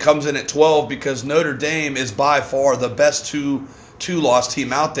Dame, it comes in at 12 because Notre Dame is by far the best two-loss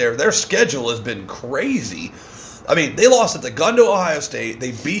team out there. Their schedule has been crazy. I mean, they lost at the gun to Ohio State.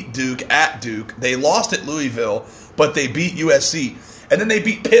 They beat Duke at Duke. They lost at Louisville, but they beat USC. And then they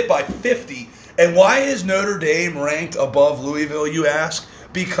beat Pitt by 50. And why is Notre Dame ranked above Louisville, you ask?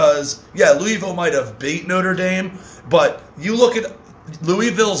 Because, Louisville might have beat Notre Dame, but you look at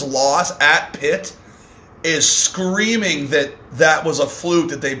Louisville's loss at Pitt is screaming that was a fluke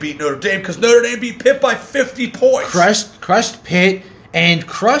that they beat Notre Dame, because Notre Dame beat Pitt by 50 points. Crushed Pitt and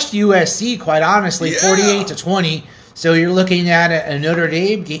crushed USC, quite honestly, 48-20. So you're looking at a Notre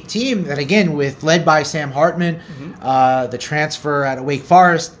Dame team that, again, led by Sam Hartman, the transfer out of Wake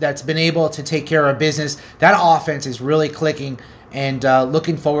Forest, that's been able to take care of business. That offense is really clicking, and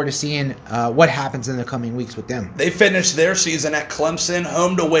looking forward to seeing what happens in the coming weeks with them. They finished their season at Clemson,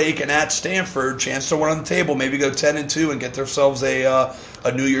 home to Wake, and at Stanford. Chance to win on the table, maybe go 10-2 and get themselves a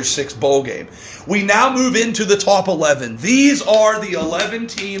New Year's Six bowl game. We now move into the top 11. These are the 11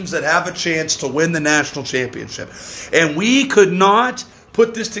 teams that have a chance to win the national championship. And we could not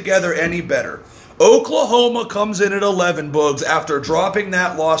put this together any better. Oklahoma comes in at 11, Boogs, after dropping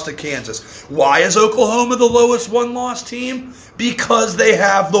that loss to Kansas. Why is Oklahoma the lowest one-loss team? Because they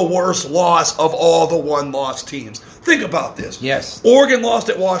have the worst loss of all the one-loss teams. Think about this. Yes. Oregon lost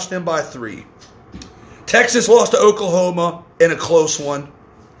at Washington by 3. Texas lost to Oklahoma in a close one.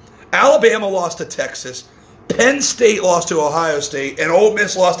 Alabama lost to Texas. Penn State lost to Ohio State, and Ole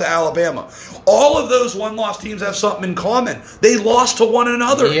Miss lost to Alabama. All of those one-loss teams have something in common. They lost to one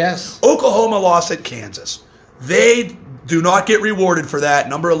another. Yes. Oklahoma lost at Kansas. They Do not get rewarded for that.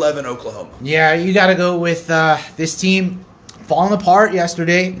 Number 11, Oklahoma. Yeah, you got to go with this team falling apart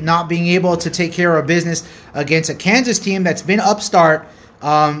yesterday, not being able to take care of business against a Kansas team that's been upstart.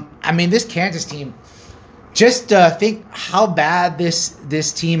 This Kansas team, just think how bad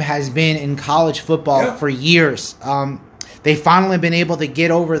this team has been in college football for years. They finally been able to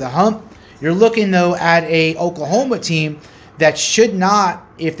get over the hump. You're looking, though, at a Oklahoma team that should not,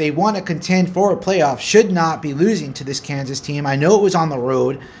 if they want to contend for a playoff, should not be losing to this Kansas team. I know it was on the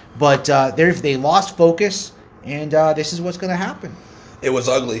road, but they lost focus, and this is what's going to happen. It was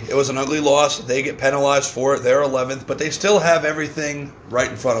ugly. It was an ugly loss. They get penalized for it. They're 11th, but they still have everything right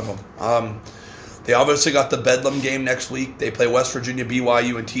in front of them. They obviously got the Bedlam game next week. They play West Virginia,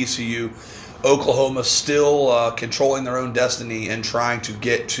 BYU, and TCU. Oklahoma still controlling their own destiny and trying to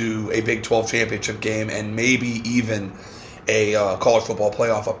get to a Big 12 championship game and maybe even a college football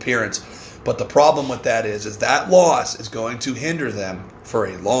playoff appearance. But the problem with that is that loss is going to hinder them for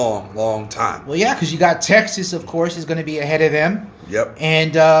a long, long time. Well, yeah, because you got Texas, of course, is going to be ahead of them. Yep.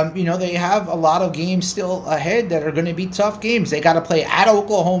 And, they have a lot of games still ahead that are going to be tough games. They got to play at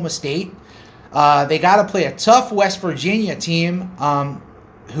Oklahoma State. They got to play a tough West Virginia team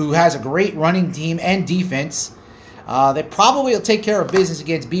who has a great running team and defense. They probably will take care of business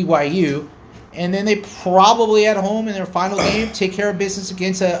against BYU. And then they probably at home in their final game take care of business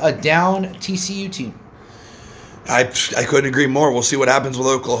against a down TCU team. I couldn't agree more. We'll see what happens with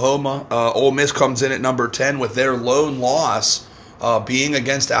Oklahoma. Ole Miss comes in at number 10 with their lone loss being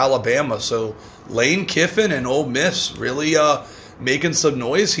against Alabama. So Lane Kiffin and Ole Miss really making some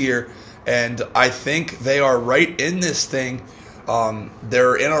noise here. And I think they are right in this thing.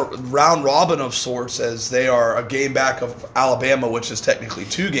 They're in a round robin of sorts as they are a game back of Alabama, which is technically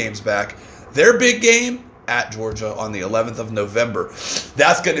 2 games back. Their big game at Georgia on the 11th of November.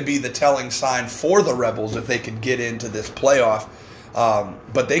 That's going to be the telling sign for the Rebels if they can get into this playoff.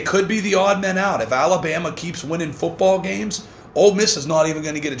 But they could be the odd men out. If Alabama keeps winning football games, Ole Miss is not even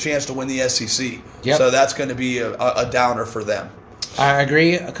going to get a chance to win the SEC. Yep. So that's going to be a downer for them. I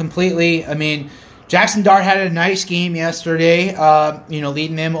agree completely. Jackson Dart had a nice game yesterday,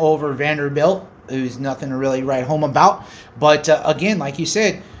 leading them over Vanderbilt, who's nothing to really write home about. But again, like you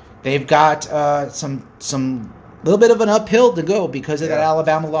said, they've got some little bit of an uphill to go because of that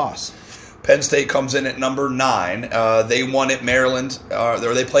Alabama loss. Penn State comes in at number 9. They won at Maryland, or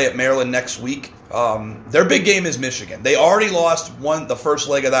they play at Maryland next week. Their big game is Michigan. They already lost the first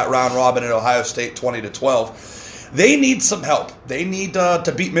leg of that round robin at Ohio State 20-12. They need some help. They need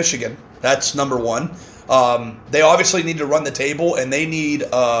to beat Michigan. That's number 1. They obviously need to run the table, and they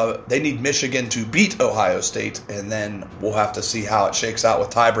need Michigan to beat Ohio State, and then we'll have to see how it shakes out with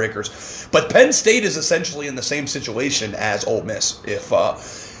tiebreakers. But Penn State is essentially in the same situation as Ole Miss. If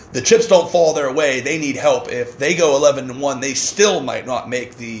the chips don't fall their way, they need help. If they go 11-1, they still might not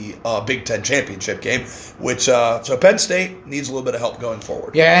make the Big Ten championship game. So Penn State needs a little bit of help going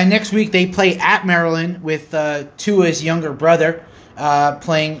forward. Yeah, and next week they play at Maryland with Tua's younger brother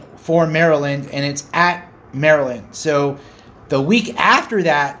playing for Maryland, and it's at Maryland. So the week after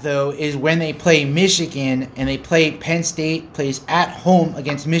that, though, is when they play Michigan, and they play Penn State plays at home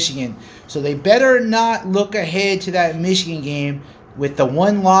against Michigan. So they better not look ahead to that Michigan game with the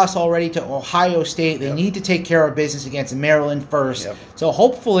one loss already to Ohio State. They need to take care of business against Maryland first. Yep. So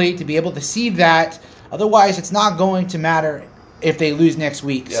hopefully to be able to see that. Otherwise, it's not going to matter if they lose next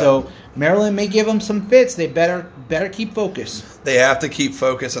week. Yep. So Maryland may give them some fits. They better keep focus. They have to keep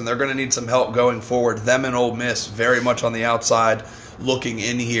focus, and they're going to need some help going forward. Them and Ole Miss very much on the outside looking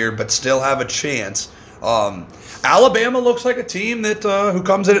in here, but still have a chance. Alabama looks like a team that who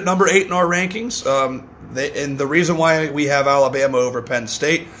comes in at number 8 in our rankings. And the reason why we have Alabama over Penn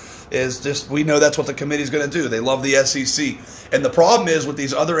State is just we know that's what the committee's going to do. They love the SEC. And the problem is with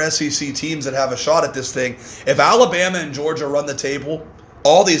these other SEC teams that have a shot at this thing, if Alabama and Georgia run the table,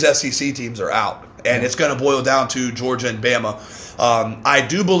 all these SEC teams are out. And it's going to boil down to Georgia and Bama. I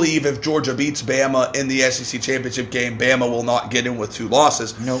do believe if Georgia beats Bama in the SEC championship game, Bama will not get in with 2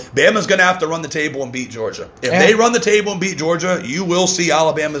 losses. Nope. Bama's going to have to run the table and beat Georgia. If they run the table and beat Georgia, you will see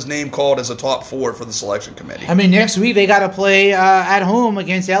Alabama's name called as a top 4 for the selection committee. Next week they got to play at home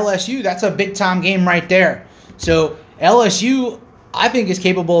against LSU. That's a big-time game right there. So LSU, I think, is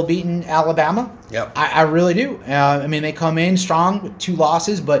capable of beating Alabama. Yep. I really do. They come in strong with 2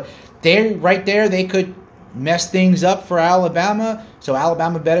 losses, but they could mess things up for Alabama. So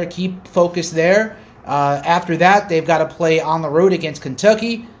Alabama better keep focused there. After that, they've got to play on the road against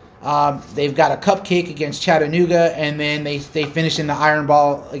Kentucky. They've got a cupcake against Chattanooga, and then they finish in the Iron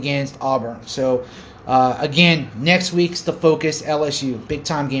Ball against Auburn. So again, next week's the focus. LSU, big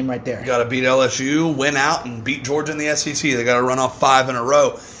time game right there. You got to beat LSU, win out, and beat Georgia in the SEC. They got to run off 5 in a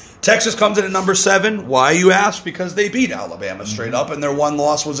row. Texas comes in at number 7. Why, you ask? Because they beat Alabama straight up, and their one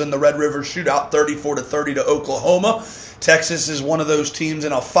loss was in the Red River Shootout, 34-30 to Oklahoma. Texas is one of those teams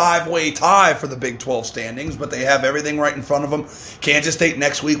in a 5-way tie for the Big 12 standings, but they have everything right in front of them. Kansas State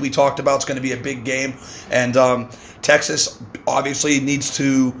next week, we talked about, it's going to be a big game, and Texas obviously needs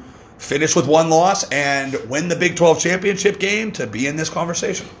to finish with one loss and win the Big 12 championship game to be in this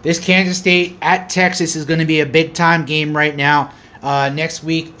conversation. This Kansas State at Texas is going to be a big-time game right now. Next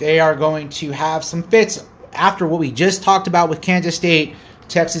week, they are going to have some fits. After what we just talked about with Kansas State,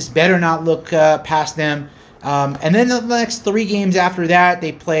 Texas better not look past them. And then the next 3 games after that,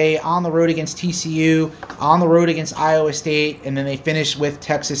 they play on the road against TCU, on the road against Iowa State, and then they finish with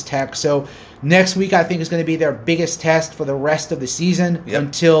Texas Tech. So next week, I think, is going to be their biggest test for the rest of the season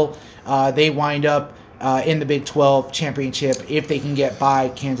until they wind up in the Big 12 championship if they can get by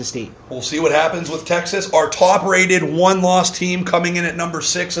Kansas State. We'll see what happens with Texas. Our top-rated one-loss team coming in at number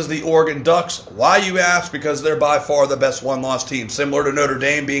 6 is the Oregon Ducks. Why, you ask? Because they're by far the best one-loss team. Similar to Notre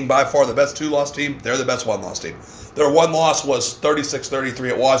Dame being by far the best two-loss team, they're the best one-loss team. Their one loss was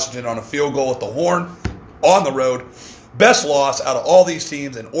 36-33 at Washington on a field goal at the Horn on the road. Best loss out of all these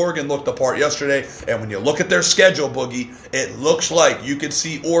teams, and Oregon looked the part yesterday. And when you look at their schedule, Boogie, it looks like you could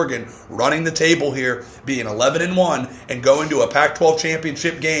see Oregon running the table here, being 11-1, and going to a Pac-12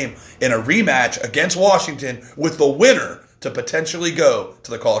 championship game in a rematch against Washington with the winner to potentially go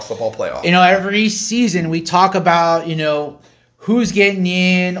to the college football playoff. Every season we talk about, who's getting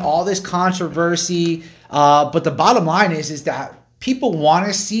in, all this controversy. But the bottom line is that people want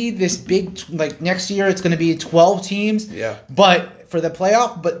to see this big, next year it's going to be 12 teams. Yeah. But for the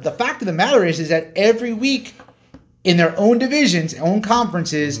playoff, but the fact of the matter is that every week in their own divisions, own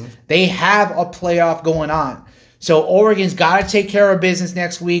conferences, they have a playoff going on. So Oregon's got to take care of business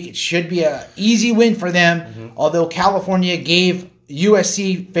next week. It should be an easy win for them. Although California gave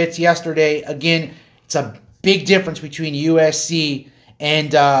USC fits yesterday. Again, it's a big difference between USC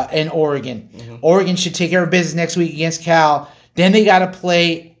and Oregon. Oregon should take care of business next week against Cal. Then they got to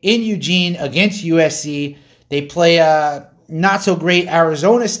play in Eugene against USC. They play a not-so-great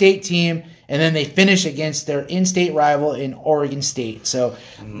Arizona State team, and then they finish against their in-state rival in Oregon State. So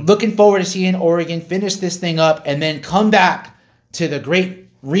looking forward to seeing Oregon finish this thing up and then come back to the great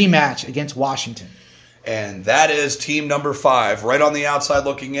rematch against Washington. And that is team number 5. Right on the outside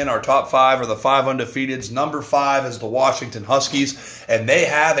looking in, our top 5 are the 5 undefeateds. Number 5 is the Washington Huskies, and they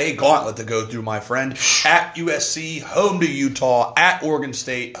have a gauntlet to go through, my friend. At USC, home to Utah, at Oregon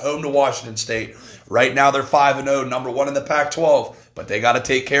State, home to Washington State. Right now they're 5-0, number 1 in the Pac-12, but they got to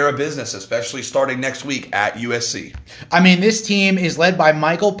take care of business, especially starting next week at USC. This team is led by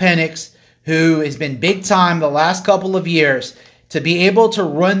Michael Penix, who has been big time the last couple of years. To be able to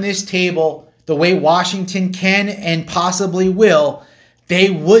run this table the way Washington can and possibly will, they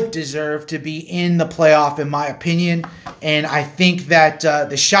would deserve to be in the playoff, in my opinion. And I think that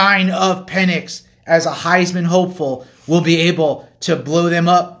the shine of Penix as a Heisman hopeful will be able to blow them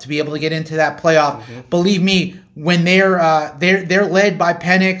up to be able to get into that playoff. Believe me, when they're led by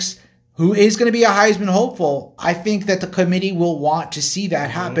Penix, who is going to be a Heisman hopeful, I think that the committee will want to see that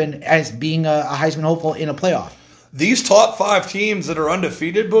happen as being a Heisman hopeful in a playoff. These top 5 teams that are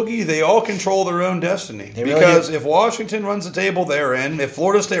undefeated, Boogie, they all control their own destiny. Because if Washington runs the table, they're in. If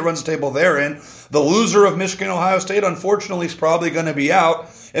Florida State runs the table, they're in. The loser of Michigan, Ohio State, unfortunately, is probably going to be out.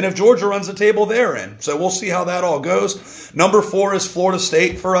 And if Georgia runs the table, they're in. So we'll see how that all goes. Number 4 is Florida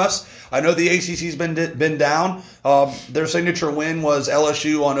State for us. I know the ACC's been down. Their signature win was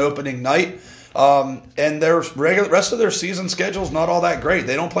LSU on opening night. And their rest of their season schedule is not all that great.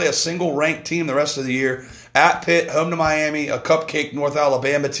 They don't play a single ranked team the rest of the year. At Pitt, home to Miami, a cupcake North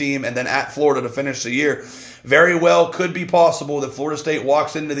Alabama team, and then at Florida to finish the year. Very well could be possible that Florida State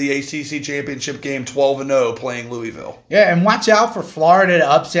walks into the ACC championship game 12-0 playing Louisville. Yeah, and watch out for Florida to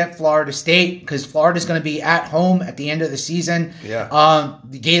upset Florida State because Florida's going to be at home at the end of the season. Yeah.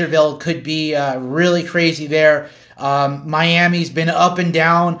 Gatorville could be really crazy there. Miami's been up and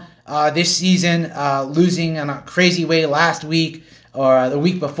down this season, losing in a crazy way last week or the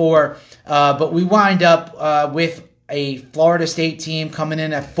week before. But we wind up with a Florida State team coming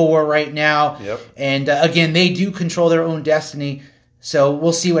in at 4 right now. Yep. And again, they do control their own destiny. So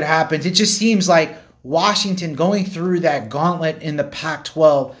we'll see what happens. It just seems like Washington going through that gauntlet in the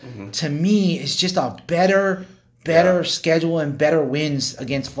Pac-12, to me, is just a better better schedule and better wins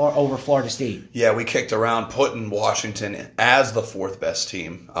against over Florida State. Yeah, we kicked around putting Washington as the fourth best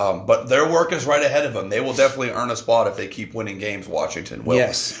team. But their work is right ahead of them. They will definitely earn a spot if they keep winning games, Washington will.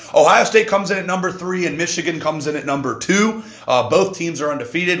 Yes. Ohio State comes in at number 3 and Michigan comes in at number 2. Both teams are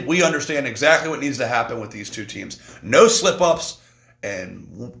undefeated. We understand exactly what needs to happen with these two teams. No slip-ups.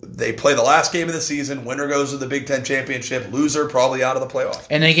 And they play the last game of the season. Winner goes to the Big Ten championship. Loser probably out of the playoff.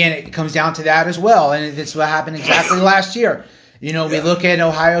 And again, it comes down to that as well. And it's what happened exactly last year. We look at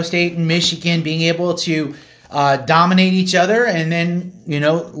Ohio State and Michigan being able to dominate each other and then,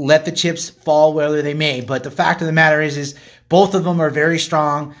 let the chips fall whether they may. But the fact of the matter is both of them are very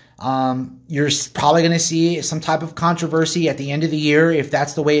strong. You're probably going to see some type of controversy at the end of the year if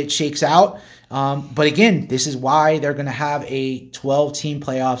that's the way it shakes out. But again, this is why they're going to have a 12-team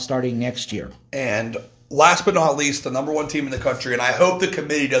playoff starting next year. And last but not least, the number 1 team in the country, and I hope the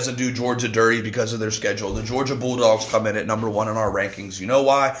committee doesn't do Georgia dirty because of their schedule. The Georgia Bulldogs come in at number 1 in our rankings. You know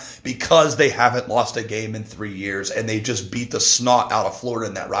why? Because they haven't lost a game in 3 years, and they just beat the snot out of Florida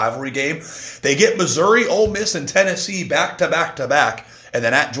in that rivalry game. They get Missouri, Ole Miss, and Tennessee back to back to back, and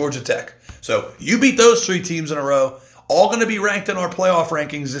then at Georgia Tech. So you beat those 3 teams in a row, all going to be ranked in our playoff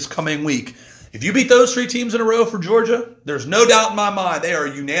rankings this coming week. If you beat those 3 teams in a row for Georgia, there's no doubt in my mind they are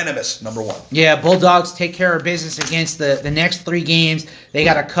unanimous number 1. Yeah, Bulldogs take care of business against the next 3 games. They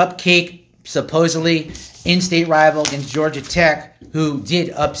got a cupcake, supposedly, in-state rival against Georgia Tech, who did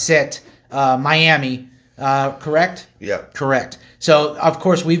upset Miami, correct? Yeah. Correct. So, of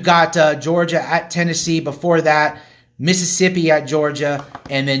course, we've got Georgia at Tennessee before that. Mississippi at Georgia,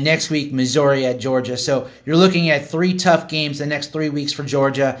 and then next week, Missouri at Georgia. So you're looking at 3 tough games the next 3 weeks for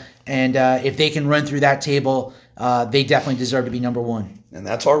Georgia, and if they can run through that table, they definitely deserve to be number 1. And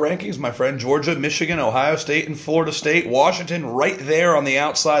that's our rankings, my friend. Georgia, Michigan, Ohio State, and Florida State. Washington right there on the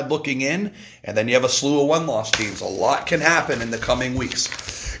outside looking in, and then you have a slew of one-loss teams. A lot can happen in the coming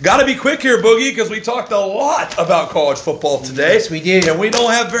weeks. Got to be quick here, Boogie, because we talked a lot about college football today. Yes, we did. And we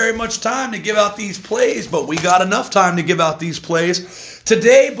don't have very much time to give out these plays, but we got enough time to give out these plays.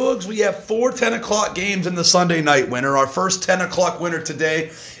 Today, Boogs, we have 4 10 o'clock games in the Sunday night winner. Our first 10 o'clock winner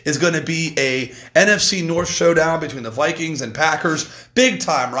today is going to be a NFC North showdown between the Vikings and Packers.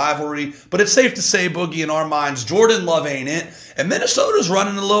 Big-time rivalry. But it's safe to say, Boogie, in our minds, Jordan Love ain't it. And Minnesota's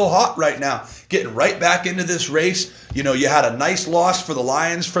running a little hot right now, getting right back into this race. You had a nice loss for the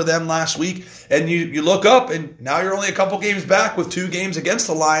Lions for them last week, and you look up, and now you're only a couple games back with 2 games against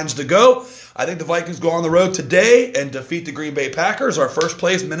the Lions to go. I think the Vikings go on the road today and defeat the Green Bay Packers. Our first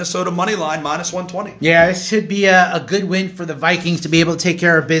place, Minnesota money line, -120. Yeah, it should be a good win for the Vikings to be able to take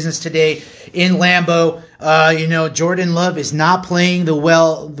care of business today in Lambeau. Jordan Love is not playing the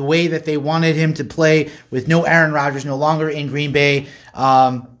way that they wanted him to play with no Aaron Rodgers no longer in Green Bay.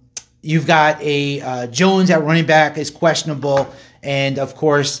 You've got a Jones at running back is questionable, and of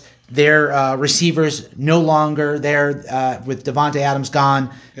course their receivers no longer there with Devontae Adams gone.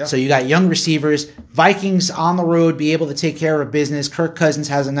 Yeah. So you got young receivers. Vikings on the road be able to take care of business. Kirk Cousins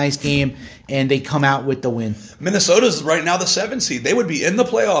has a nice game, and they come out with the win. Minnesota's right now the 7th seed. They would be in the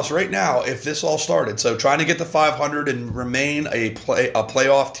playoffs right now if this all started. So trying to get to 500 and remain a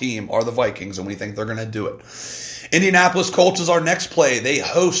playoff team are the Vikings, and we think they're going to do it. Indianapolis Colts is our next play. They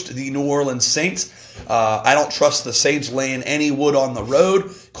host the New Orleans Saints. I don't trust the Saints laying any wood on the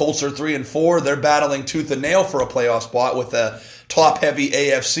road. Colts are 3-4. They're battling tooth and nail for a playoff spot with a top-heavy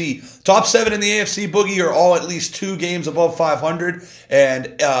AFC. Top 7 in the AFC, Boogie, are all at least 2 games above 500, and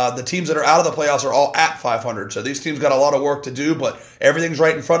the teams that are out of the playoffs are all at 500. So these teams got a lot of work to do, but everything's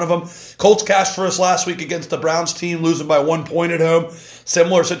right in front of them. Colts cashed for us last week against the Browns team, losing by 1 point at home.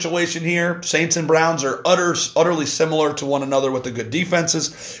 Similar situation here. Saints and Browns are utterly similar to one another with the good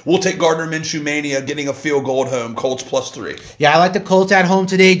defenses. We'll take Gardner Minshew mania, getting a field goal at home. Colts +3. Yeah, I like the Colts at home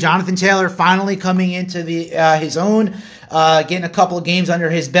today. Jonathan Taylor finally coming into his own, getting a couple of games under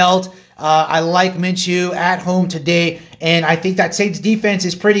his belt. I like Minshew at home today, and I think that Saints defense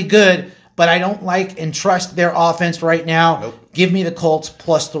is pretty good, but I don't like and trust their offense right now. Nope. Give me the Colts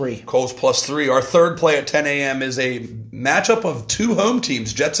 +3. Colts +3. Our third play at 10 a.m. is a matchup of 2 home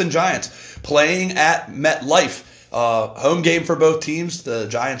teams, Jets and Giants, playing at MetLife. Home game for both teams. The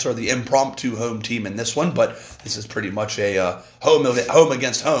Giants are the impromptu home team in this one, but this is pretty much a home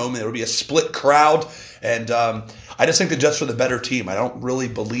against home. There will be a split crowd And I just think the Jets are the better team. I don't really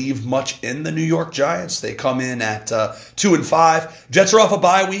believe much in the New York Giants. They come in at 2-5. Jets are off a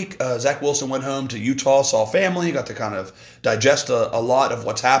bye week. Zach Wilson went home to Utah, saw family, got to kind of digest a lot of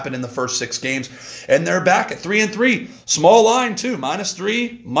what's happened in the first 6 games. And they're back at 3-3. Small line, too.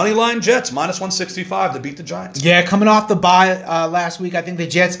 -3. Money line Jets, -165 to beat the Giants. Yeah, coming off the bye last week, I think the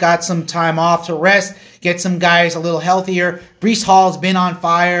Jets got some time off to rest, get some guys a little healthier. Breece Hall's been on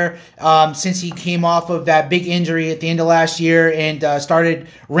fire since he came off of that big injury at the end of last year and started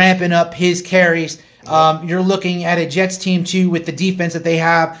ramping up his carries. You're looking at a Jets team, too, with the defense that they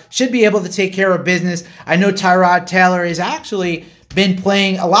have. Should be able to take care of business. I know Tyrod Taylor has actually been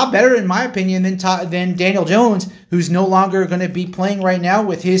playing a lot better, in my opinion, than Daniel Jones, who's no longer going to be playing right now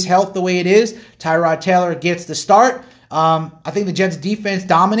with his health the way it is. Tyrod Taylor gets the start. I think the Jets' defense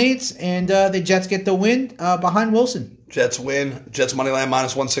dominates, and the Jets get the win behind Wilson. Jets win. Jets money line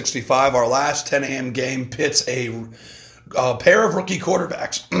 -165. Our last 10 a.m. game pits a pair of rookie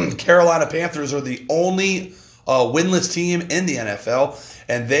quarterbacks. Carolina Panthers are the only winless team in the NFL,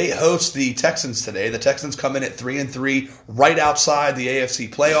 and they host the Texans today. The Texans come in at 3-3, right outside the AFC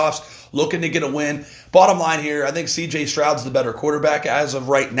playoffs, looking to get a win. Bottom line here, I think C.J. Stroud's the better quarterback as of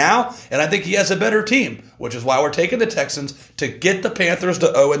right now, and I think he has a better team, which is why we're taking the Texans to get the Panthers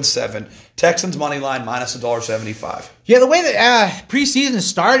to 0-7. Texans money line -$1.75. Yeah, the way that preseason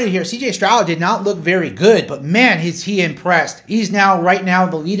started here, C.J. Stroud did not look very good, but man, is he impressed. He's right now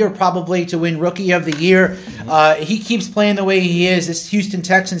the leader probably to win Rookie of the Year. He keeps playing the way he is. This Houston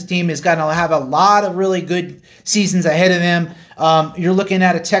Texans team is going to have a lot of really good seasons ahead of them. You're looking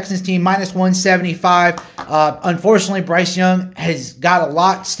at a Texans team -175. Unfortunately, Bryce Young has got a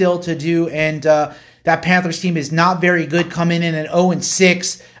lot still to do, and that Panthers team is not very good, coming in at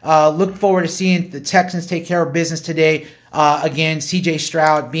 0-6. Look forward to seeing the Texans take care of business today. Again, C.J.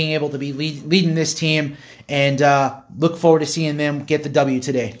 Stroud being able to be leading this team, and look forward to seeing them get the W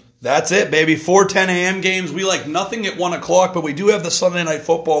today. That's it, baby. 4 10 a.m. games. We like nothing at 1 o'clock, but we do have the Sunday Night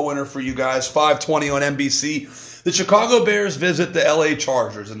Football winner for you guys, 5:20 on NBC. The Chicago Bears visit the L.A.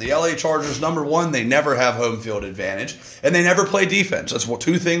 Chargers, and the L.A. Chargers, number one, they never have home field advantage, and they never play defense. That's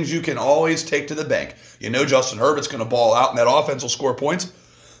 2 things you can always take to the bank. You know Justin Herbert's going to ball out, and that offense will score points.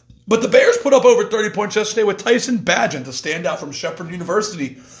 But the Bears put up over 30 points yesterday with Tyson Bagent, the standout from Shepherd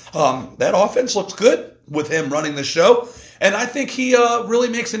University. That offense looks good with him running the show, and I think he really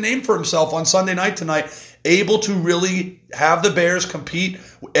makes a name for himself on Sunday night tonight, able to really have the Bears compete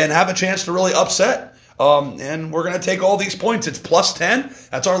and have a chance to really upset. And we're going to take all these points. It's +10.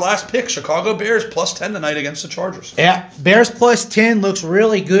 That's our last pick. Chicago Bears +10 tonight against the Chargers. Yeah, Bears +10 looks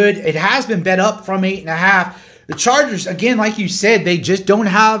really good. It has been bet up from 8.5. The Chargers, again, like you said, they just don't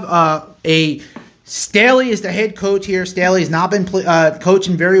have a Staley is the head coach here. Staley has not been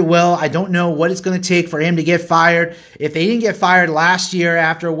coaching very well. I don't know what it's going to take for him to get fired. If they didn't get fired last year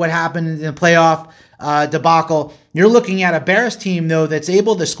after what happened in the playoff debacle, you're looking at a Bears team, though, that's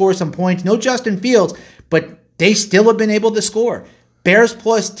able to score some points. No Justin Fields, but they still have been able to score. Bears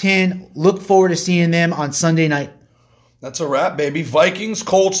 +10. Look forward to seeing them on Sunday night. That's a wrap, baby. Vikings,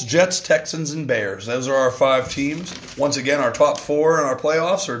 Colts, Jets, Texans, and Bears. Those are our 5 teams. Once again, our top 4 in our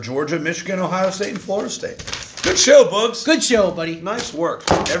playoffs are Georgia, Michigan, Ohio State, and Florida State. Good show, Bugs. Good show, buddy. Nice work.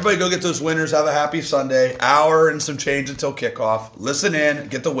 Everybody go get those winners. Have a happy Sunday. Hour and some change until kickoff. Listen in.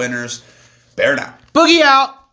 Get the winners. Bear now. Boogie out.